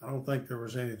 I don't think there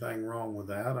was anything wrong with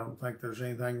that. I don't think there's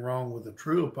anything wrong with a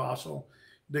true apostle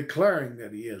declaring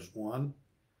that he is one.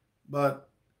 But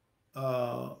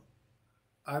I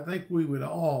think we would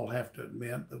all have to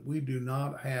admit that we do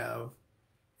not have,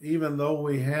 even though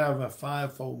we have a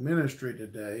 5-fold ministry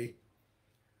today,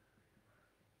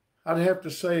 I'd have to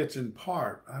say it's in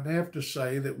part. I'd have to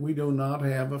say that we do not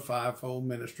have a 5-fold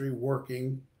ministry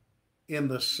working in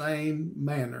the same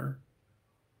manner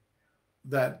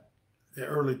that the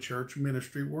early church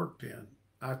ministry worked in.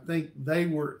 I think they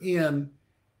were in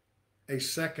a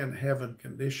second heaven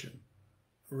condition,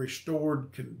 a restored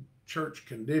church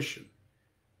condition,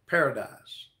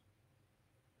 paradise.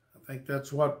 I think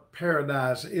that's what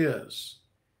paradise is.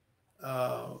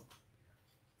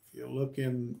 If you look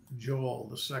in Joel,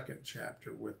 the 2nd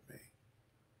chapter with me,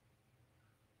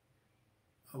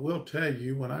 I will tell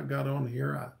you, when I got on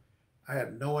here, I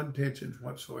had no intentions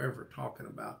whatsoever talking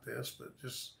about this, but it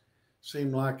just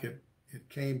seemed like it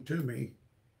came to me.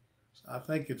 I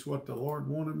think it's what the Lord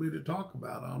wanted me to talk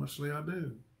about. Honestly, I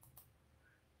do.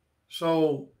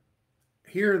 So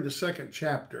here in the 2nd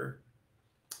chapter,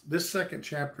 this 2nd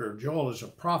chapter of Joel is a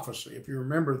prophecy. If you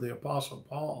remember the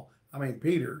Apostle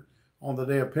Peter, on the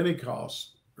day of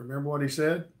Pentecost, remember what he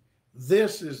said?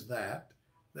 This is that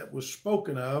was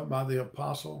spoken of by the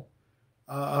apostle,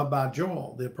 by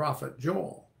Joel, the prophet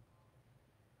Joel.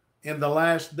 In the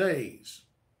last days,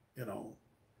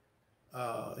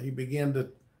 he began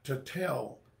to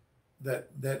tell that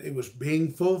it was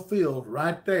being fulfilled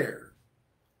right there,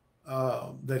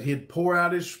 that he'd pour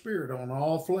out his Spirit on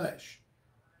all flesh.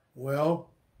 Well,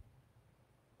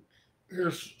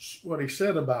 here's what he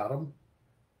said about them.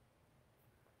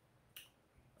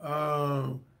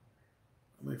 Let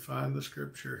me find the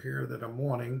scripture here that I'm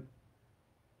wanting.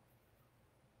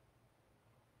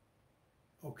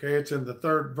 Okay, it's in the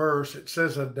 3rd verse. It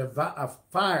says, a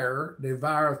fire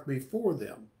devoureth before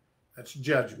them. That's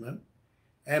judgment.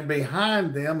 And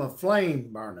behind them a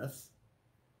flame burneth.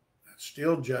 That's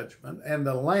still judgment. And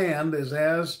the land is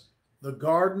as the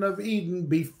Garden of Eden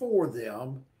before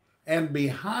them, and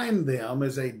behind them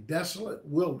is a desolate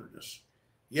wilderness.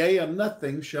 Yea, and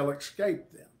nothing shall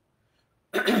escape them.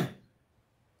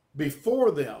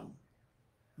 Before them,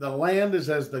 the land is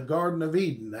as the Garden of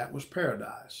Eden. That was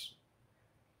paradise.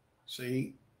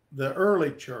 See, the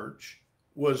early church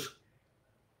was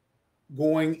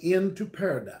going into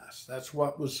paradise. That's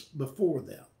what was before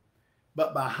them.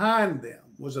 But behind them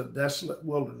was a desolate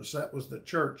wilderness. That was the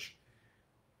church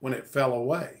when it fell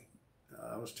away.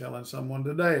 I was telling someone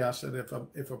today, I said,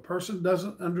 if a person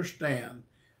doesn't understand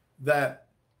that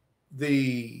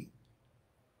the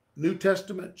New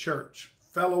Testament church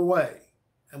fell away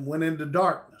and went into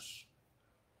darkness,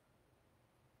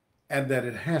 and that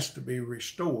it has to be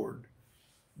restored,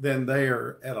 then they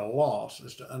are at a loss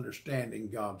as to understanding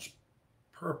God's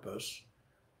purpose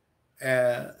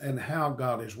and how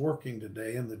God is working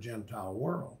today in the Gentile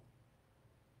world.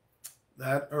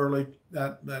 That early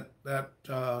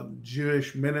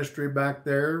Jewish ministry back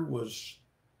there was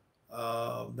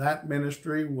That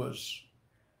ministry was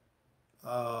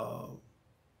uh,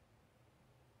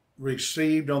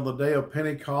 received on the day of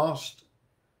Pentecost.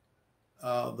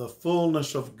 The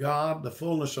fullness of God, the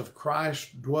fullness of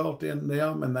Christ dwelt in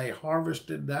them, and they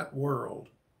harvested that world.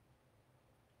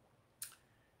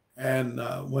 And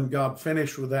when God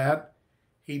finished with that,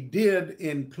 he did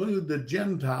include the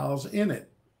Gentiles in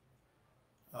it.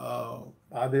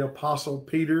 By the Apostle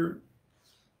Peter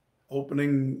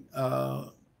opening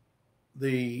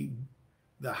the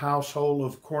household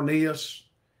of Cornelius,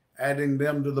 adding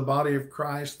them to the body of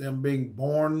Christ, them being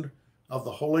born of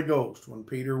the Holy Ghost. When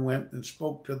Peter went and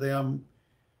spoke to them,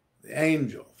 the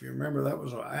angel, if you remember, that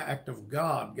was an act of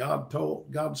God.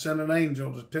 God sent an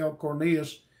angel to tell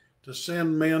Cornelius to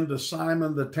send men to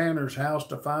Simon the tanner's house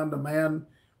to find a man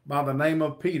by the name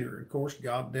of Peter. Of course,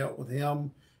 God dealt with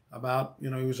him about, he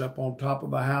was up on top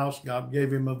of the house. God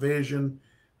gave him a vision,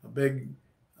 a big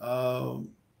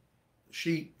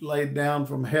sheet laid down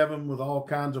from heaven with all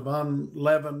kinds of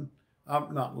unleavened,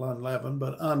 not unleavened,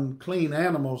 but unclean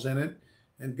animals in it.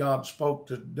 And God spoke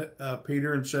to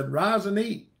Peter and said, "Rise and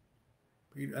eat."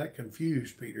 Peter, that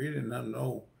confused Peter. He didn't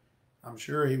know. I'm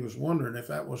sure he was wondering if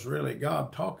that was really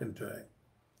God talking to him.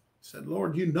 He said,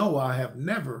 "Lord, you know I have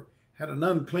never had an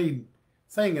unclean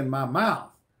thing in my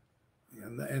mouth."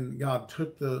 And God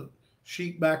took the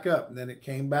sheet back up, and then it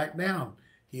came back down.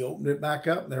 He opened it back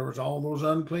up, and there was all those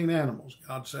unclean animals.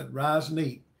 God said, "Rise and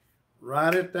eat."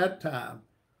 Right at that time,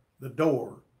 the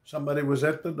door, somebody was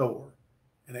at the door,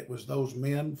 and it was those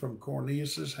men from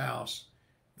Cornelius' house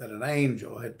that an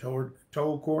angel had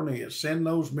told Cornelius, "Send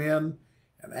those men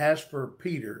and ask for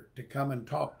Peter to come and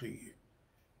talk to you.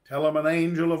 Tell him an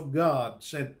angel of God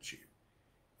sent you."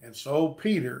 And so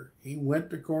Peter, he went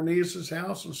to Cornelius'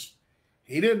 house, and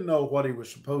he didn't know what he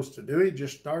was supposed to do. He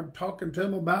just started talking to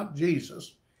him about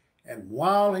Jesus. And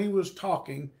while he was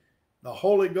talking, the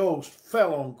Holy Ghost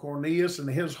fell on Cornelius and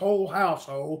his whole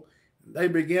household. They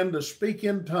began to speak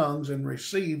in tongues and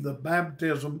receive the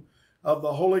baptism of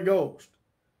the Holy Ghost.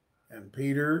 And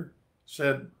Peter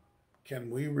said, "Can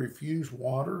we refuse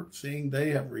water, seeing they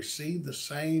have received the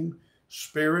same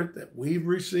Spirit that we've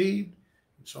received?"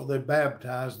 And so they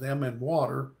baptized them in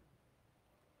water.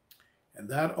 And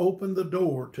that opened the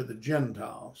door to the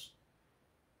Gentiles.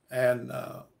 And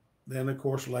then, of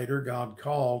course, later God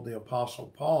called the Apostle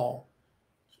Paul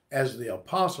as the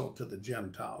apostle to the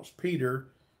Gentiles. Peter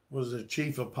was the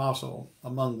chief apostle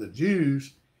among the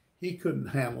Jews. He couldn't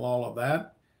handle all of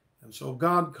that. And so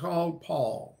God called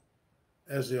Paul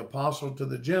as the apostle to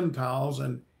the Gentiles,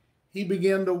 and he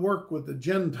began to work with the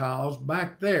Gentiles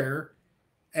back there,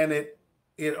 and it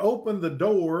opened the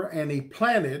door, and he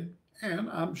planted, and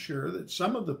I'm sure that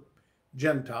some of the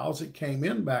Gentiles that came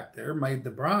in back there made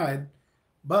the bride,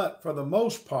 but for the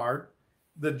most part,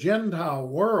 the Gentile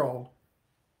world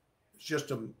is just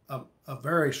a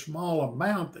very small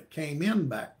amount that came in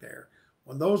back there.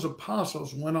 When those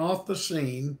apostles went off the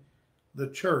scene,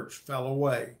 the church fell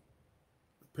away.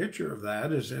 The picture of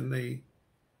that is in the,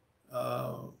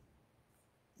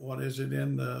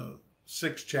 in the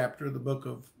 6th chapter of the book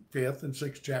of 5th and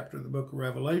 6th chapter of the book of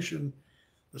Revelation.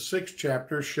 The 6th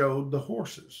chapter showed the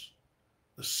horses,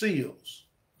 the seals,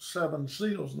 7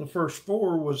 seals. And the first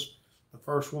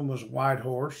one was white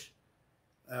horse,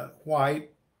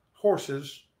 white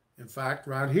horses. In fact,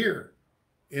 right here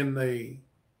in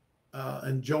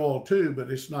Joel 2, but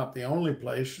it's not the only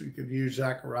place. You could use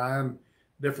Zechariah in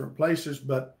different places,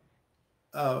 but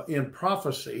in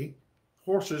prophecy,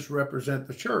 horses represent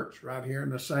the church right here in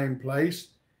the same place.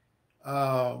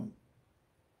 The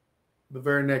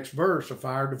very next verse, "A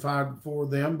fire divided before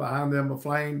them, behind them a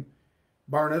flame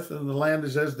burneth, and the land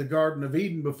is as the Garden of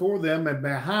Eden before them, and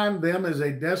behind them is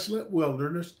a desolate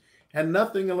wilderness, and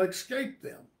nothing will escape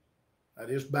them." That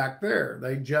is back there.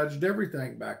 They judged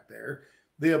everything back there.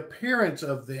 The appearance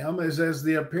of them is as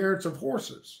the appearance of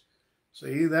horses.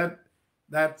 See, that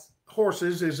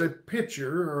horses is a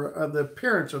picture of the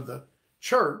appearance of the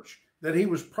church that he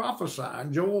was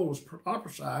prophesying. Joel was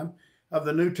prophesying of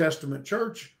the New Testament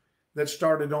church that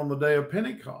started on the day of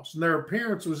Pentecost. And their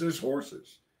appearance was as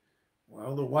horses.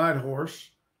 Well, the white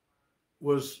horse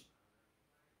was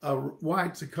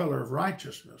white's the color of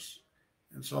righteousness.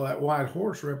 And so that white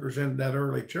horse represented that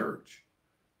early church.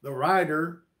 The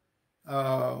rider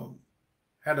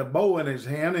had a bow in his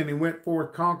hand, and he went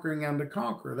forth conquering and to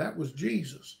conquer. That was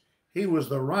Jesus. He was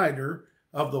the rider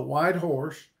of the white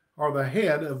horse, or the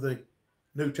head of the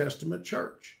New Testament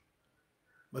church.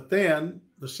 But then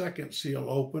the second seal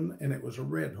opened, and it was a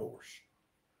red horse.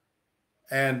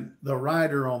 And the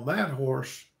rider on that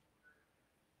horse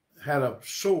had a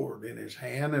sword in his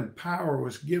hand, and power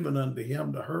was given unto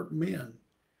him to hurt men.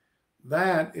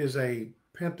 That is a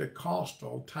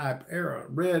Pentecostal type era.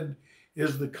 Red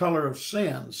is the color of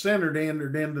sin. Sin had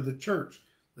entered into the church.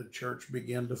 The church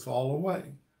began to fall away.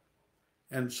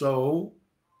 And so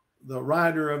the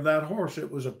rider of that horse, it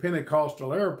was a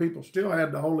Pentecostal era. People still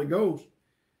had the Holy Ghost,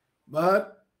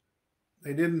 but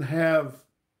they didn't have,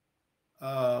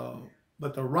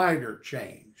 but the rider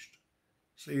changed.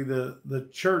 See, the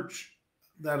church,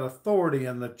 that authority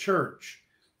in the church,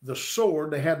 the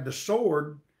sword, they had the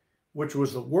sword, which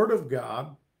was the word of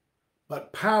God,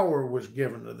 but power was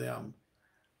given to them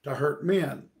to hurt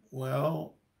men.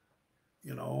 Well,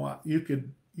 you know, you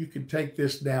could take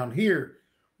this down here.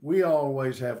 We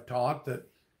always have taught that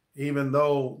even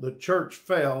though the church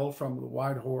fell from the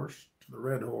white horse to the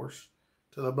red horse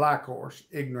to the black horse,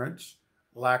 ignorance,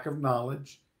 lack of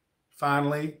knowledge,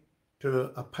 finally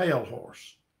to a pale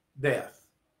horse, death.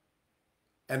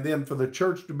 And then for the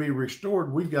church to be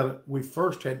restored, we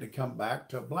first had to come back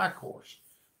to a black horse,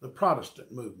 the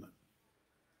Protestant movement.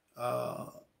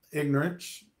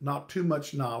 Ignorance, not too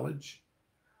much knowledge,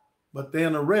 but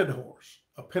then a red horse,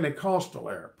 a Pentecostal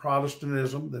era,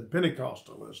 Protestantism, then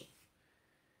Pentecostalism.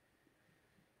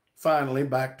 Finally,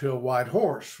 back to a white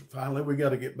horse. Finally, we got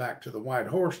to get back to the white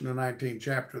horse. In the 19th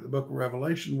chapter of the book of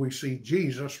Revelation, we see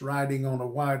Jesus riding on a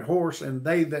white horse, and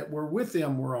they that were with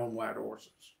him were on white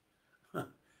horses.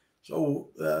 So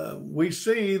we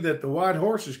see that the white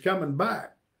horse is coming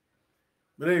back.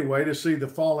 But anyway, to see the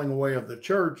falling away of the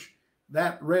church,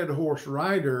 that red horse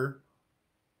rider,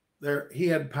 he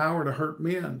had power to hurt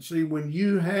men. See, when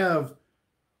you have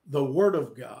the word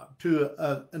of God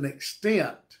to an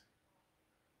extent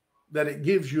that it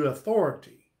gives you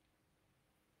authority,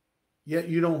 yet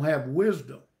you don't have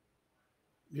wisdom.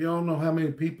 You don't know how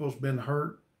many people's been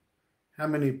hurt, how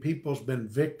many people's been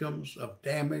victims of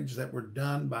damage that were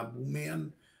done by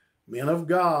men of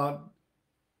God.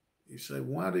 You say,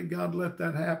 why did God let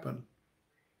that happen?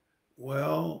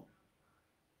 Well,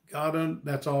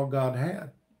 that's all God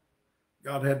had.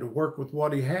 God had to work with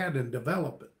what he had and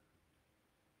develop it.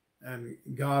 And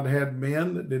God had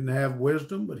men that didn't have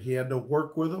wisdom, but he had to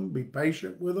work with them, be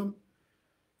patient with them.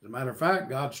 As a matter of fact,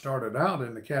 God started out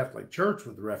in the Catholic Church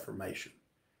with the Reformation.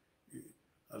 It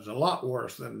was a lot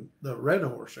worse than the red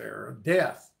horse era.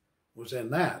 Death was in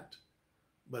that.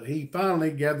 But he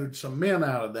finally gathered some men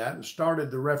out of that and started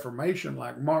the Reformation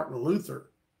like Martin Luther.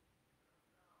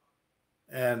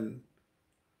 And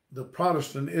the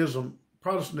Protestantism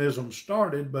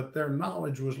started, but their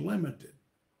knowledge was limited.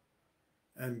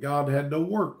 And God had to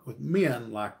work with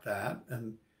men like that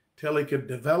until he could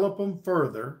develop them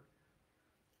further.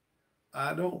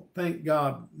 I don't think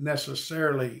God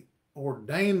necessarily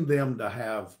ordained them to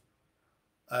have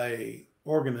a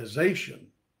organization,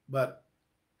 but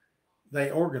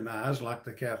they organized like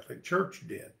the Catholic Church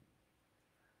did.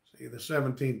 See, the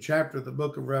 17th chapter of the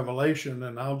book of Revelation,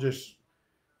 and I'll just,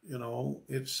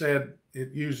 it said,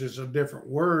 it uses a different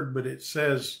word, but it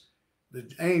says, the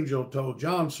angel told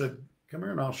John, said, come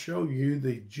here and I'll show you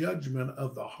the judgment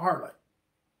of the harlot,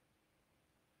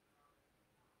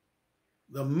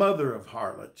 the mother of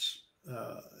harlots,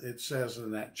 it says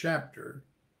in that chapter.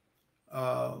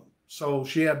 So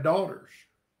she had daughters.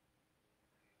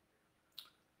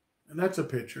 And that's a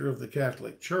picture of the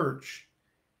Catholic Church.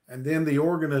 And then the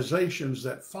organizations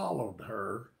that followed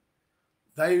her,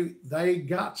 they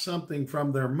got something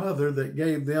from their mother that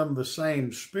gave them the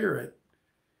same spirit.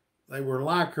 They were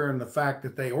like her in the fact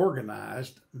that they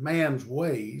organized man's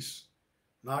ways,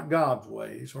 not God's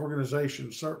ways.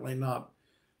 Organization, certainly not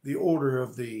the order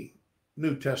of the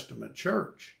New Testament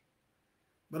church.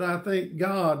 But I think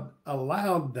God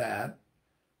allowed that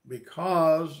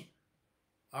because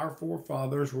our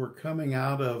forefathers were coming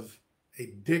out of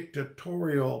a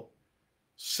dictatorial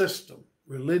system,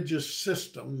 religious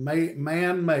system,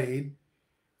 man-made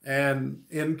and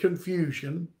in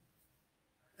confusion.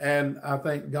 And I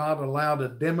think God allowed a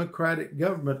democratic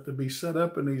government to be set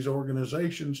up in these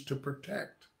organizations to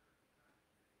protect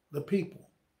the people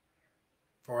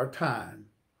for a time.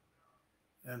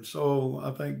 And so I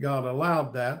think God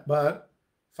allowed that. But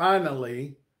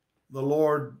finally, the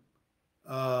Lord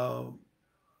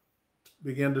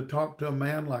began to talk to a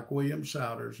man like William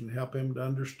Souders and help him to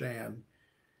understand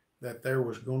that there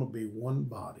was going to be one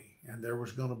body and there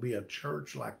was going to be a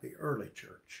church like the early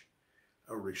church,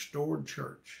 a restored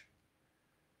church.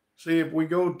 See, if we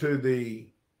go to the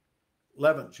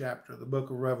 11th chapter of the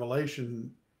book of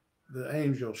Revelation, the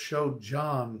angel showed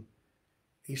John,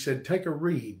 he said, take a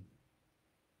reed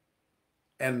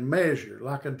and measure,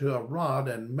 like unto a rod,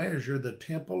 and measure the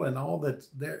temple and all that's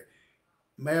there.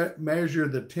 Measure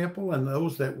the temple and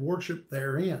those that worship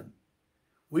therein.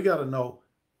 We got to know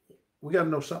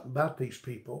something about these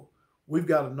people. we've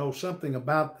got to know something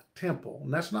about the temple.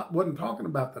 And that's not, wasn't talking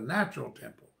about the natural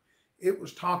temple. It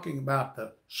was talking about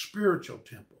the spiritual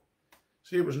temple.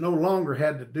 See, it was no longer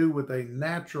had to do with a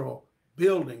natural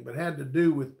building, but had to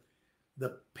do with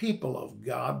the people of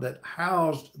God that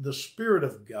housed the Spirit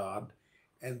of God,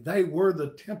 and they were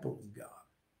the temple of God.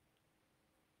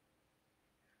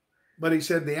 But he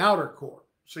said the outer court,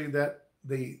 see that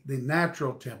the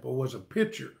natural temple was a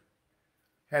picture,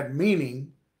 had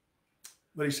meaning,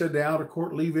 but he said the outer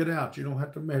court, leave it out. You don't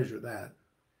have to measure that.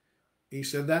 He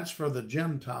said that's for the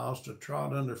Gentiles to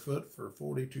trot underfoot for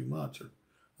 42 months or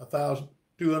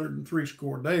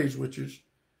 1,203 days, which is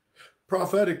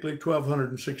prophetically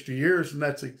 1,260 years, and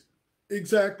that's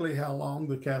exactly how long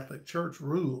the Catholic Church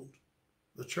ruled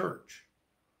the church.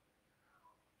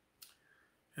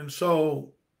 And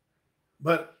so,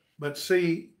 but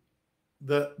see,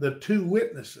 the two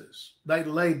witnesses, they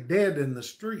lay dead in the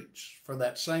streets for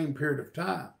that same period of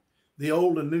time, the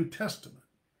Old and New Testament.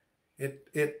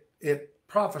 It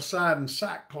prophesied in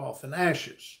sackcloth and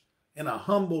ashes, in a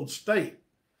humbled state.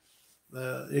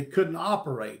 It couldn't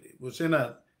operate. It was in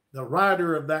the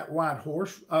rider of that white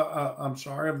horse,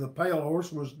 of the pale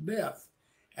horse was death,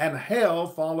 and hell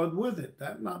followed with it.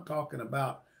 That's not talking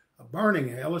about a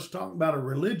burning hell. It's talking about a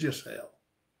religious hell.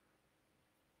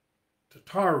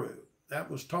 Tataru,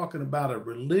 that was talking about a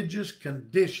religious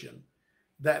condition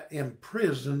that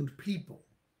imprisoned people.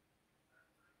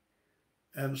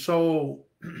 And so,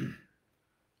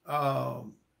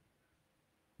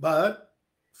 but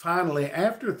finally,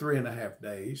 after 3.5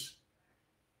 days,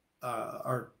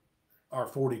 or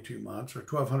 42 months, or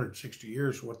 1,260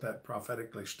 years, what that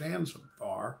prophetically stands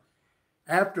for,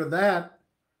 after that,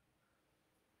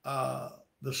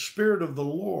 the Spirit of the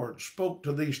Lord spoke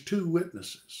to these two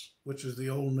witnesses, which is the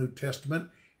Old and New Testament,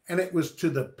 and it was to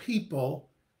the people,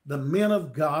 the men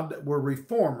of God that were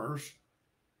reformers,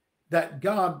 that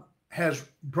God has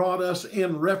brought us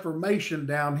in Reformation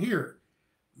down here.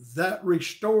 That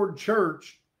restored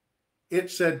church,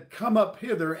 it said, come up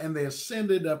hither, and they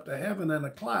ascended up to heaven in a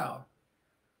cloud.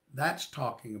 That's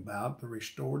talking about the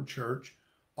restored church,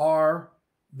 or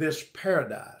this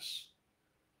paradise.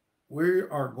 We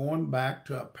are going back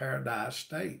to a paradise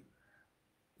state.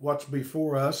 What's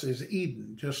before us is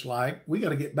Eden, just like we got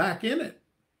to get back in it.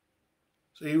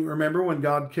 See, remember when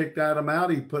God kicked Adam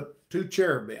out, he put 2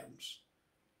 cherubims.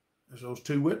 There's those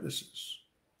 2 witnesses.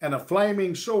 And a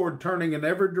flaming sword turning in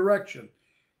every direction.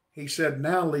 He said,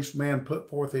 now least man put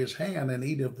forth his hand and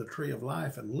eat of the tree of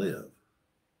life and live.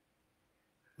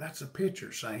 That's a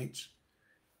picture, saints.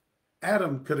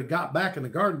 Adam could have got back in the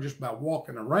garden just by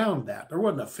walking around that. There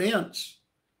wasn't a fence.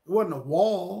 There wasn't a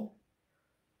wall.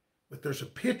 But there's a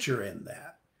picture in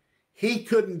that. He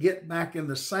couldn't get back in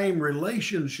the same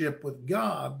relationship with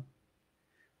God.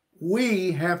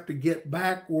 We have to get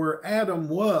back where Adam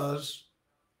was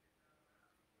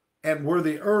and where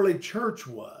the early church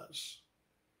was,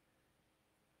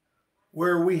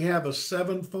 where we have a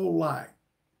sevenfold light.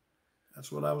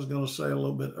 That's what I was going to say a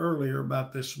little bit earlier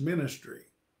about this ministry.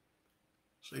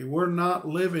 See, we're not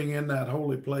living in that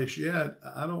holy place yet.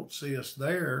 I don't see us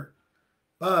there,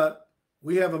 but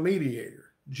we have a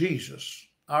mediator, Jesus,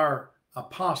 our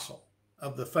apostle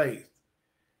of the faith,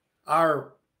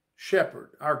 our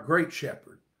shepherd, our great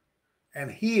shepherd.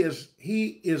 And he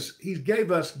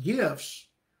gave us gifts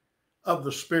of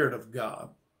the Spirit of God,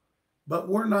 but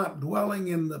we're not dwelling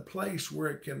in the place where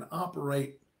it can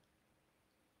operate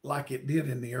like it did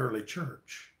in the early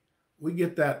church. We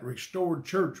get that restored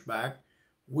church back,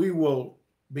 we will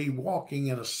be walking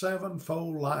in a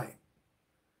sevenfold light.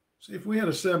 See, if we had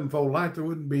a sevenfold light, there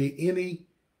wouldn't be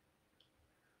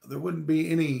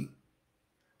any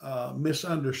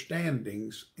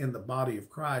misunderstandings in the body of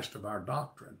Christ of our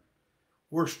doctrine.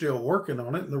 We're still working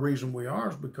on it, and the reason we are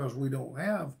is because we don't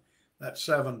have that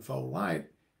sevenfold light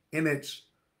in its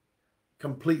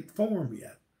complete form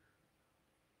yet.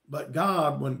 But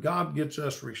God, when God gets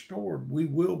us restored, we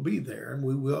will be there and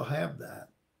we will have that.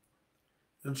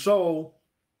 And so,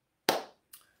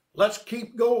 let's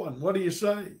keep going. What do you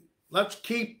say? Let's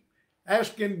keep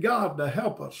asking God to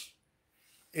help us.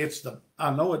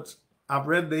 I've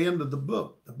read the end of the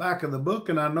book, the back of the book,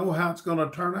 and I know how it's going to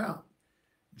turn out.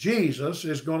 Jesus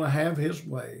is going to have his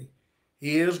way.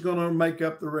 He is going to make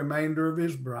up the remainder of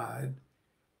his bride.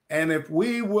 And if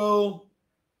we will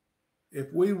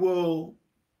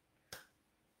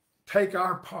take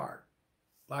our part,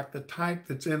 like the type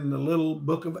that's in the little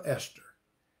book of Esther,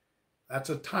 that's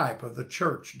a type of the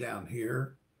church down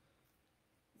here.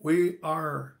 We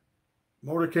are,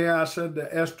 Mordecai said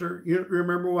to Esther, you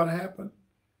remember what happened?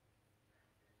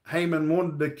 Haman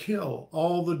wanted to kill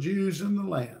all the Jews in the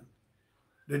land.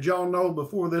 Did y'all know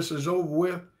before this is over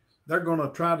with, they're going to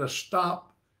try to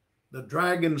stop, the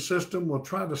dragon system will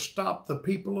try to stop the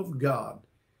people of God.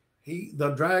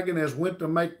 The dragon has went to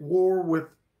make war with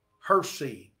her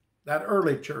seed, that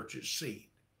early church's seed.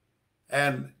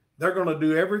 And they're going to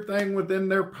do everything within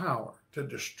their power to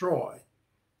destroy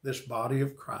this body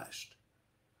of Christ.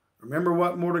 Remember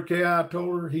what Mordecai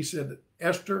told her? He said,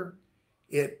 Esther,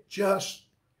 it just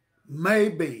may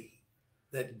be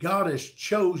that God has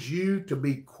chose you to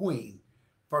be queen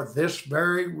for this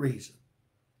very reason.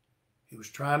 He was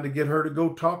trying to get her to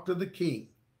go talk to the king.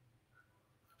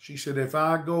 She said, if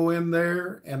I go in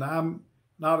there and I'm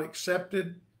not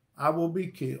accepted, I will be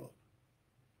killed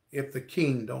if the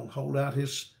king don't hold out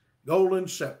his golden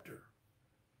scepter.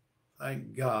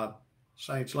 Thank God.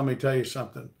 Saints, let me tell you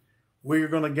something. We're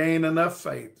going to gain enough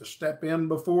faith to step in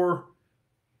before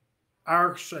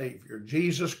our Savior,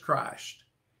 Jesus Christ,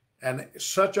 and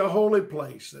such a holy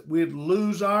place that we'd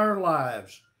lose our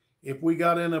lives if we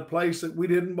got in a place that we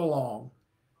didn't belong,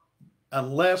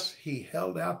 unless he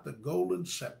held out the golden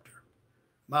scepter.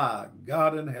 My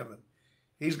God in heaven.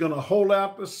 He's going to hold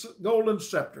out the golden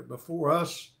scepter before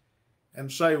us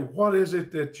and say, what is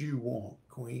it that you want,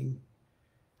 Queen?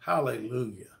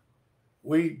 Hallelujah.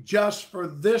 We just for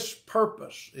this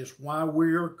purpose is why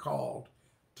we are called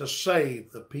to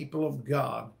save the people of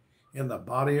God in the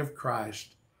body of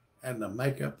Christ and to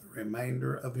make up the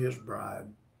remainder of his bride.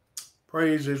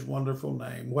 Praise his wonderful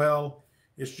name. Well,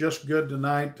 it's just good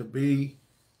tonight to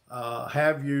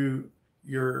have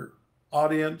your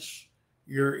audience,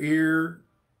 your ear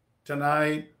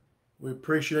tonight. We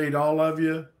appreciate all of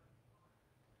you.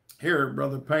 Here,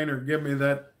 Brother Painter, give me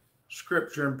that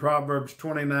scripture in Proverbs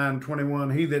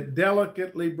 29:21. He that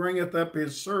delicately bringeth up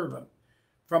his servant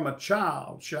from a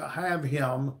child shall have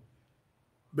him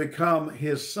become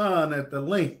his son at the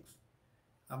length.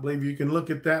 I believe you can look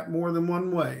at that more than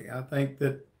one way. I think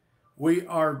that we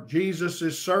are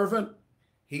Jesus' servant.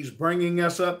 He's bringing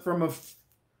us up from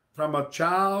a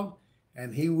child,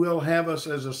 and he will have us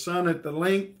as a son at the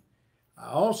length. I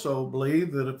also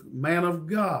believe that a man of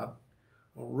God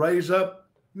will raise up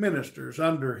ministers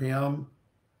under him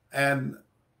and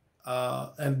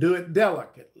do it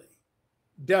delicately,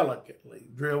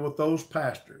 drill with those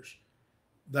pastors.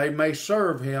 They may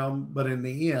serve him, but in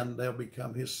the end, they'll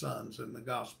become his sons in the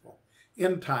gospel.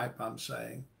 In type, I'm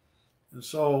saying. And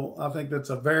so I think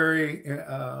that's a very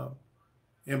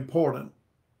important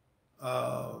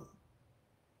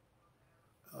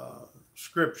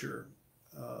scripture.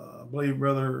 I believe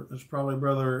it's probably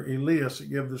Brother Elias that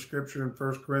gave the scripture in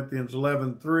 1 Corinthians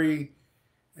 11:3,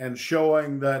 and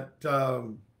showing that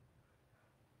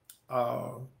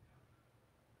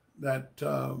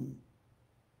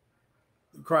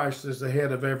Christ is the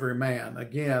head of every man.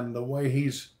 Again, the way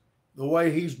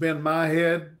he's been my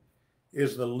head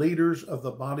is the leaders of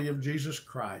the body of Jesus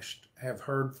Christ have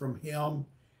heard from him,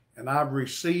 and I've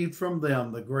received from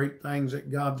them the great things that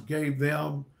God gave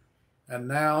them. And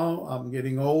now I'm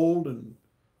getting old, and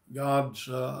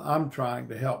I'm trying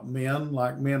to help men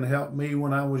like men helped me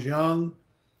when I was young.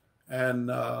 And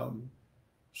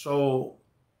so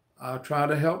I try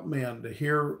to help men to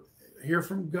hear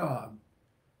from God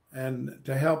and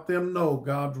to help them know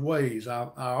God's ways. I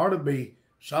ought to be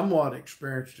somewhat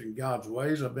experienced in God's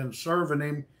ways. I've been serving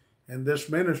him in this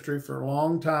ministry for a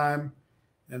long time.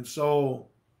 And so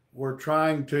we're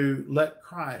trying to let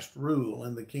Christ rule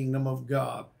in the kingdom of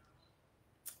God.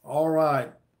 All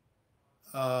right.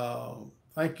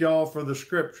 Thank y'all for the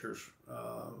scriptures.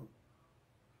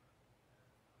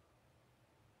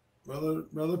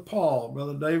 Brother Paul,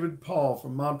 Brother David Paul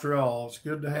from Montreal. It's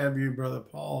good to have you, Brother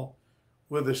Paul,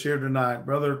 with us here tonight.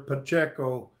 Brother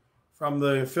Pacheco from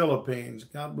the Philippines.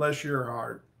 God bless your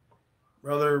heart.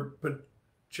 Brother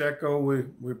Pacheco,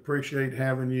 we appreciate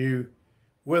having you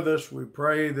with us. We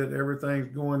pray that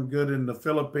everything's going good in the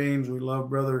Philippines. We love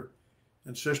Brother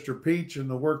and Sister Peach and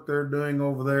the work they're doing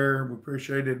over there. We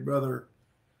appreciated Brother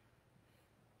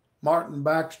Martin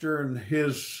Baxter and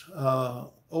his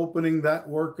opening that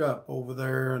work up over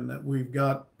there, and that we've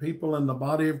got people in the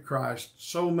body of Christ,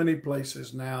 so many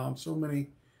places now, in so many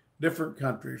different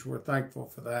countries. We're thankful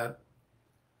for that.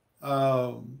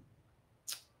 God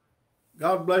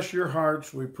bless your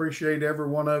hearts. We appreciate every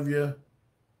one of you.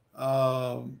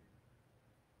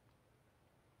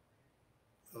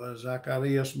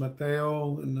 Zacarias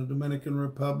Mateo in the Dominican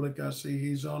Republic, I see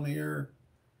he's on here.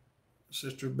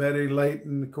 Sister Betty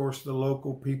Layton, of course, the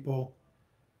local people.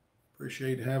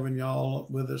 Appreciate having y'all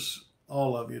with us,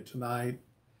 all of you tonight.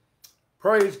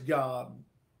 Praise God.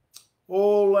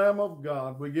 Oh, Lamb of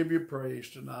God, we give you praise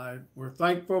tonight. We're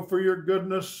thankful for your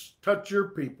goodness. Touch your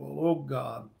people, oh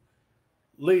God.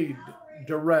 Lead,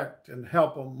 direct and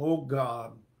help them, oh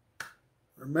God.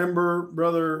 Remember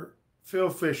Brother Phil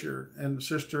Fisher and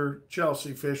Sister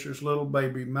Chelsea Fisher's little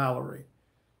baby, Mallory.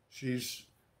 She's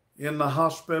in the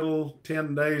hospital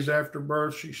 10 days after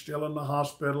birth. She's still in the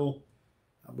hospital.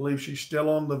 I believe she's still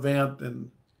on the vent,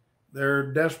 and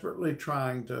they're desperately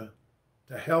trying to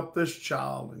help this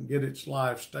child and get its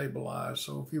life stabilized.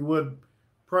 So if you would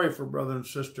pray for Brother and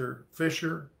Sister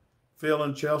Fisher, Phil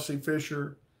and Chelsea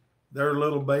Fisher, their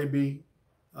little baby,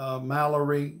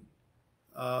 Mallory.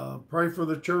 Pray for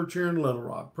the church here in Little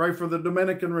Rock. Pray for the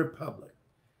Dominican Republic.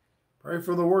 Pray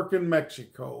for the work in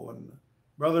Mexico and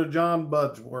Brother John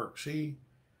Budd's works. He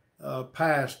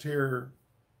passed here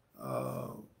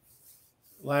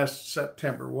last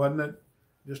September, wasn't it?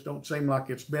 Just don't seem like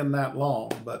it's been that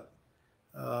long, but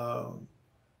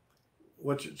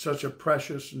such a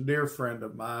precious and dear friend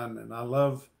of mine, and I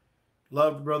loved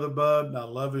Brother Bud, and I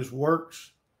love his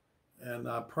works, and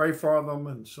I pray for them,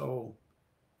 and so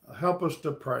help us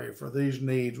to pray for these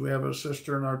needs. We have a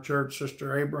sister in our church,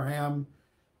 Sister Abraham,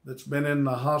 that's been in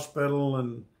the hospital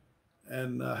and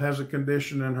has a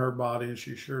condition in her body, and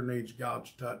she sure needs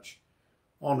God's touch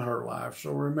on her life.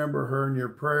 So remember her in your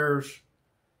prayers.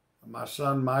 My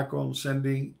son Michael and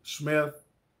Cindy Smith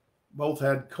both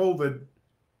had COVID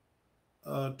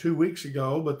 2 weeks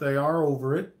ago, but they are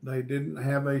over it. They didn't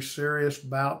have a serious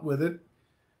bout with it,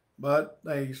 but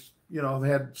they,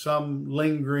 had some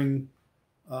lingering.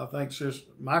 I think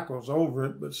Michael's over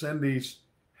it, but Cindy's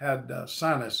had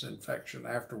sinus infection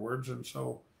afterwards, and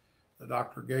so the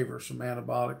doctor gave her some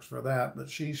antibiotics for that. But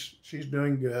she's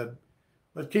doing good.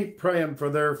 But keep praying for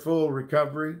their full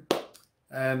recovery,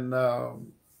 and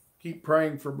keep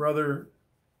praying for Brother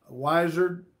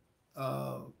Weiser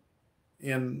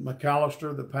in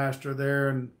McAllister, the pastor there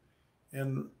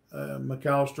in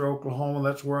McAllister, Oklahoma.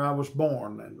 That's where I was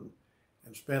born and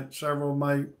spent several of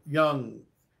my young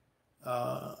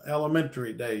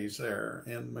elementary days there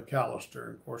in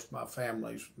McAllister. Of course, my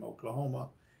family's from Oklahoma.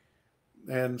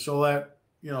 And so that,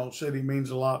 city means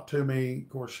a lot to me. Of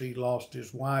course, he lost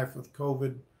his wife with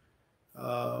COVID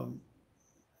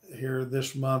here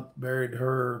this month, buried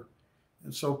her.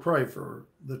 And so pray for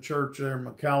the church there in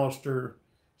McAllister.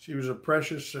 She was a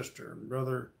precious sister. And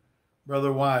Brother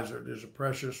Weiser is a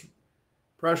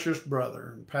precious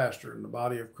brother and pastor in the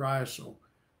body of Christ. So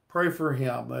pray for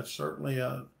him. That's certainly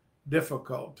a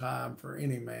difficult time for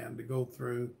any man to go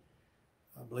through.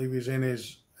 I believe he's in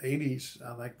his 80s.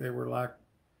 I think they were like,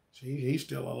 he's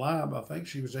still alive. I think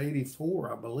she was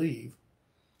 84, I believe.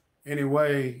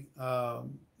 Anyway,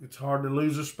 it's hard to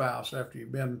lose a spouse after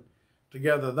you've been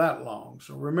together that long.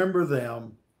 So remember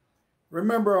them.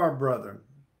 Remember our Brother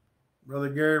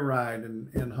Gary Wright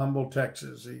in Humble,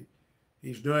 Texas.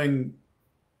 He's doing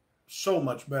so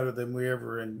much better than we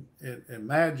ever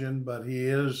imagined, but he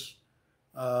is,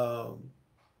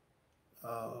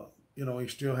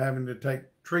 he's still having to take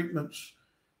treatments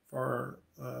for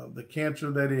the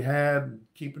cancer that he had,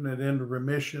 keeping it into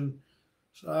remission.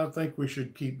 So I think we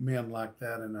should keep men like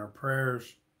that in our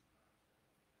prayers.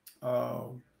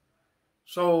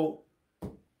 So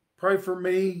pray for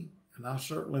me, and I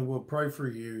certainly will pray for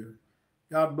you.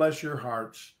 God bless your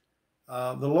hearts.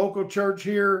 The local church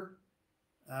here,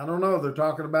 I don't know, they're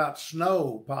talking about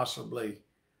snow possibly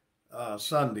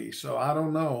Sunday. So I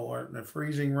don't know, or in the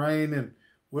freezing rain, and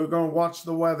we're going to watch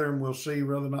the weather, and we'll see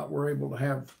whether or not we're able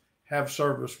to have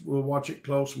service. We'll watch it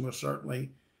close, and we'll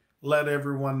certainly let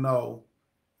everyone know.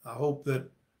 I hope that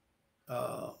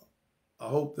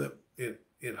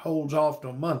it holds off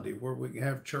till Monday where we can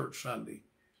have church Sunday.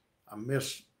 I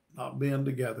miss not being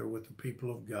together with the people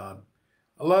of God.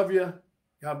 I love you.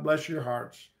 God bless your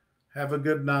hearts. Have a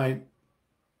good night.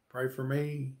 Pray for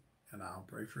me, and I'll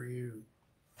pray for you.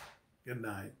 Good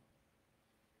night.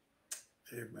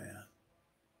 Amen.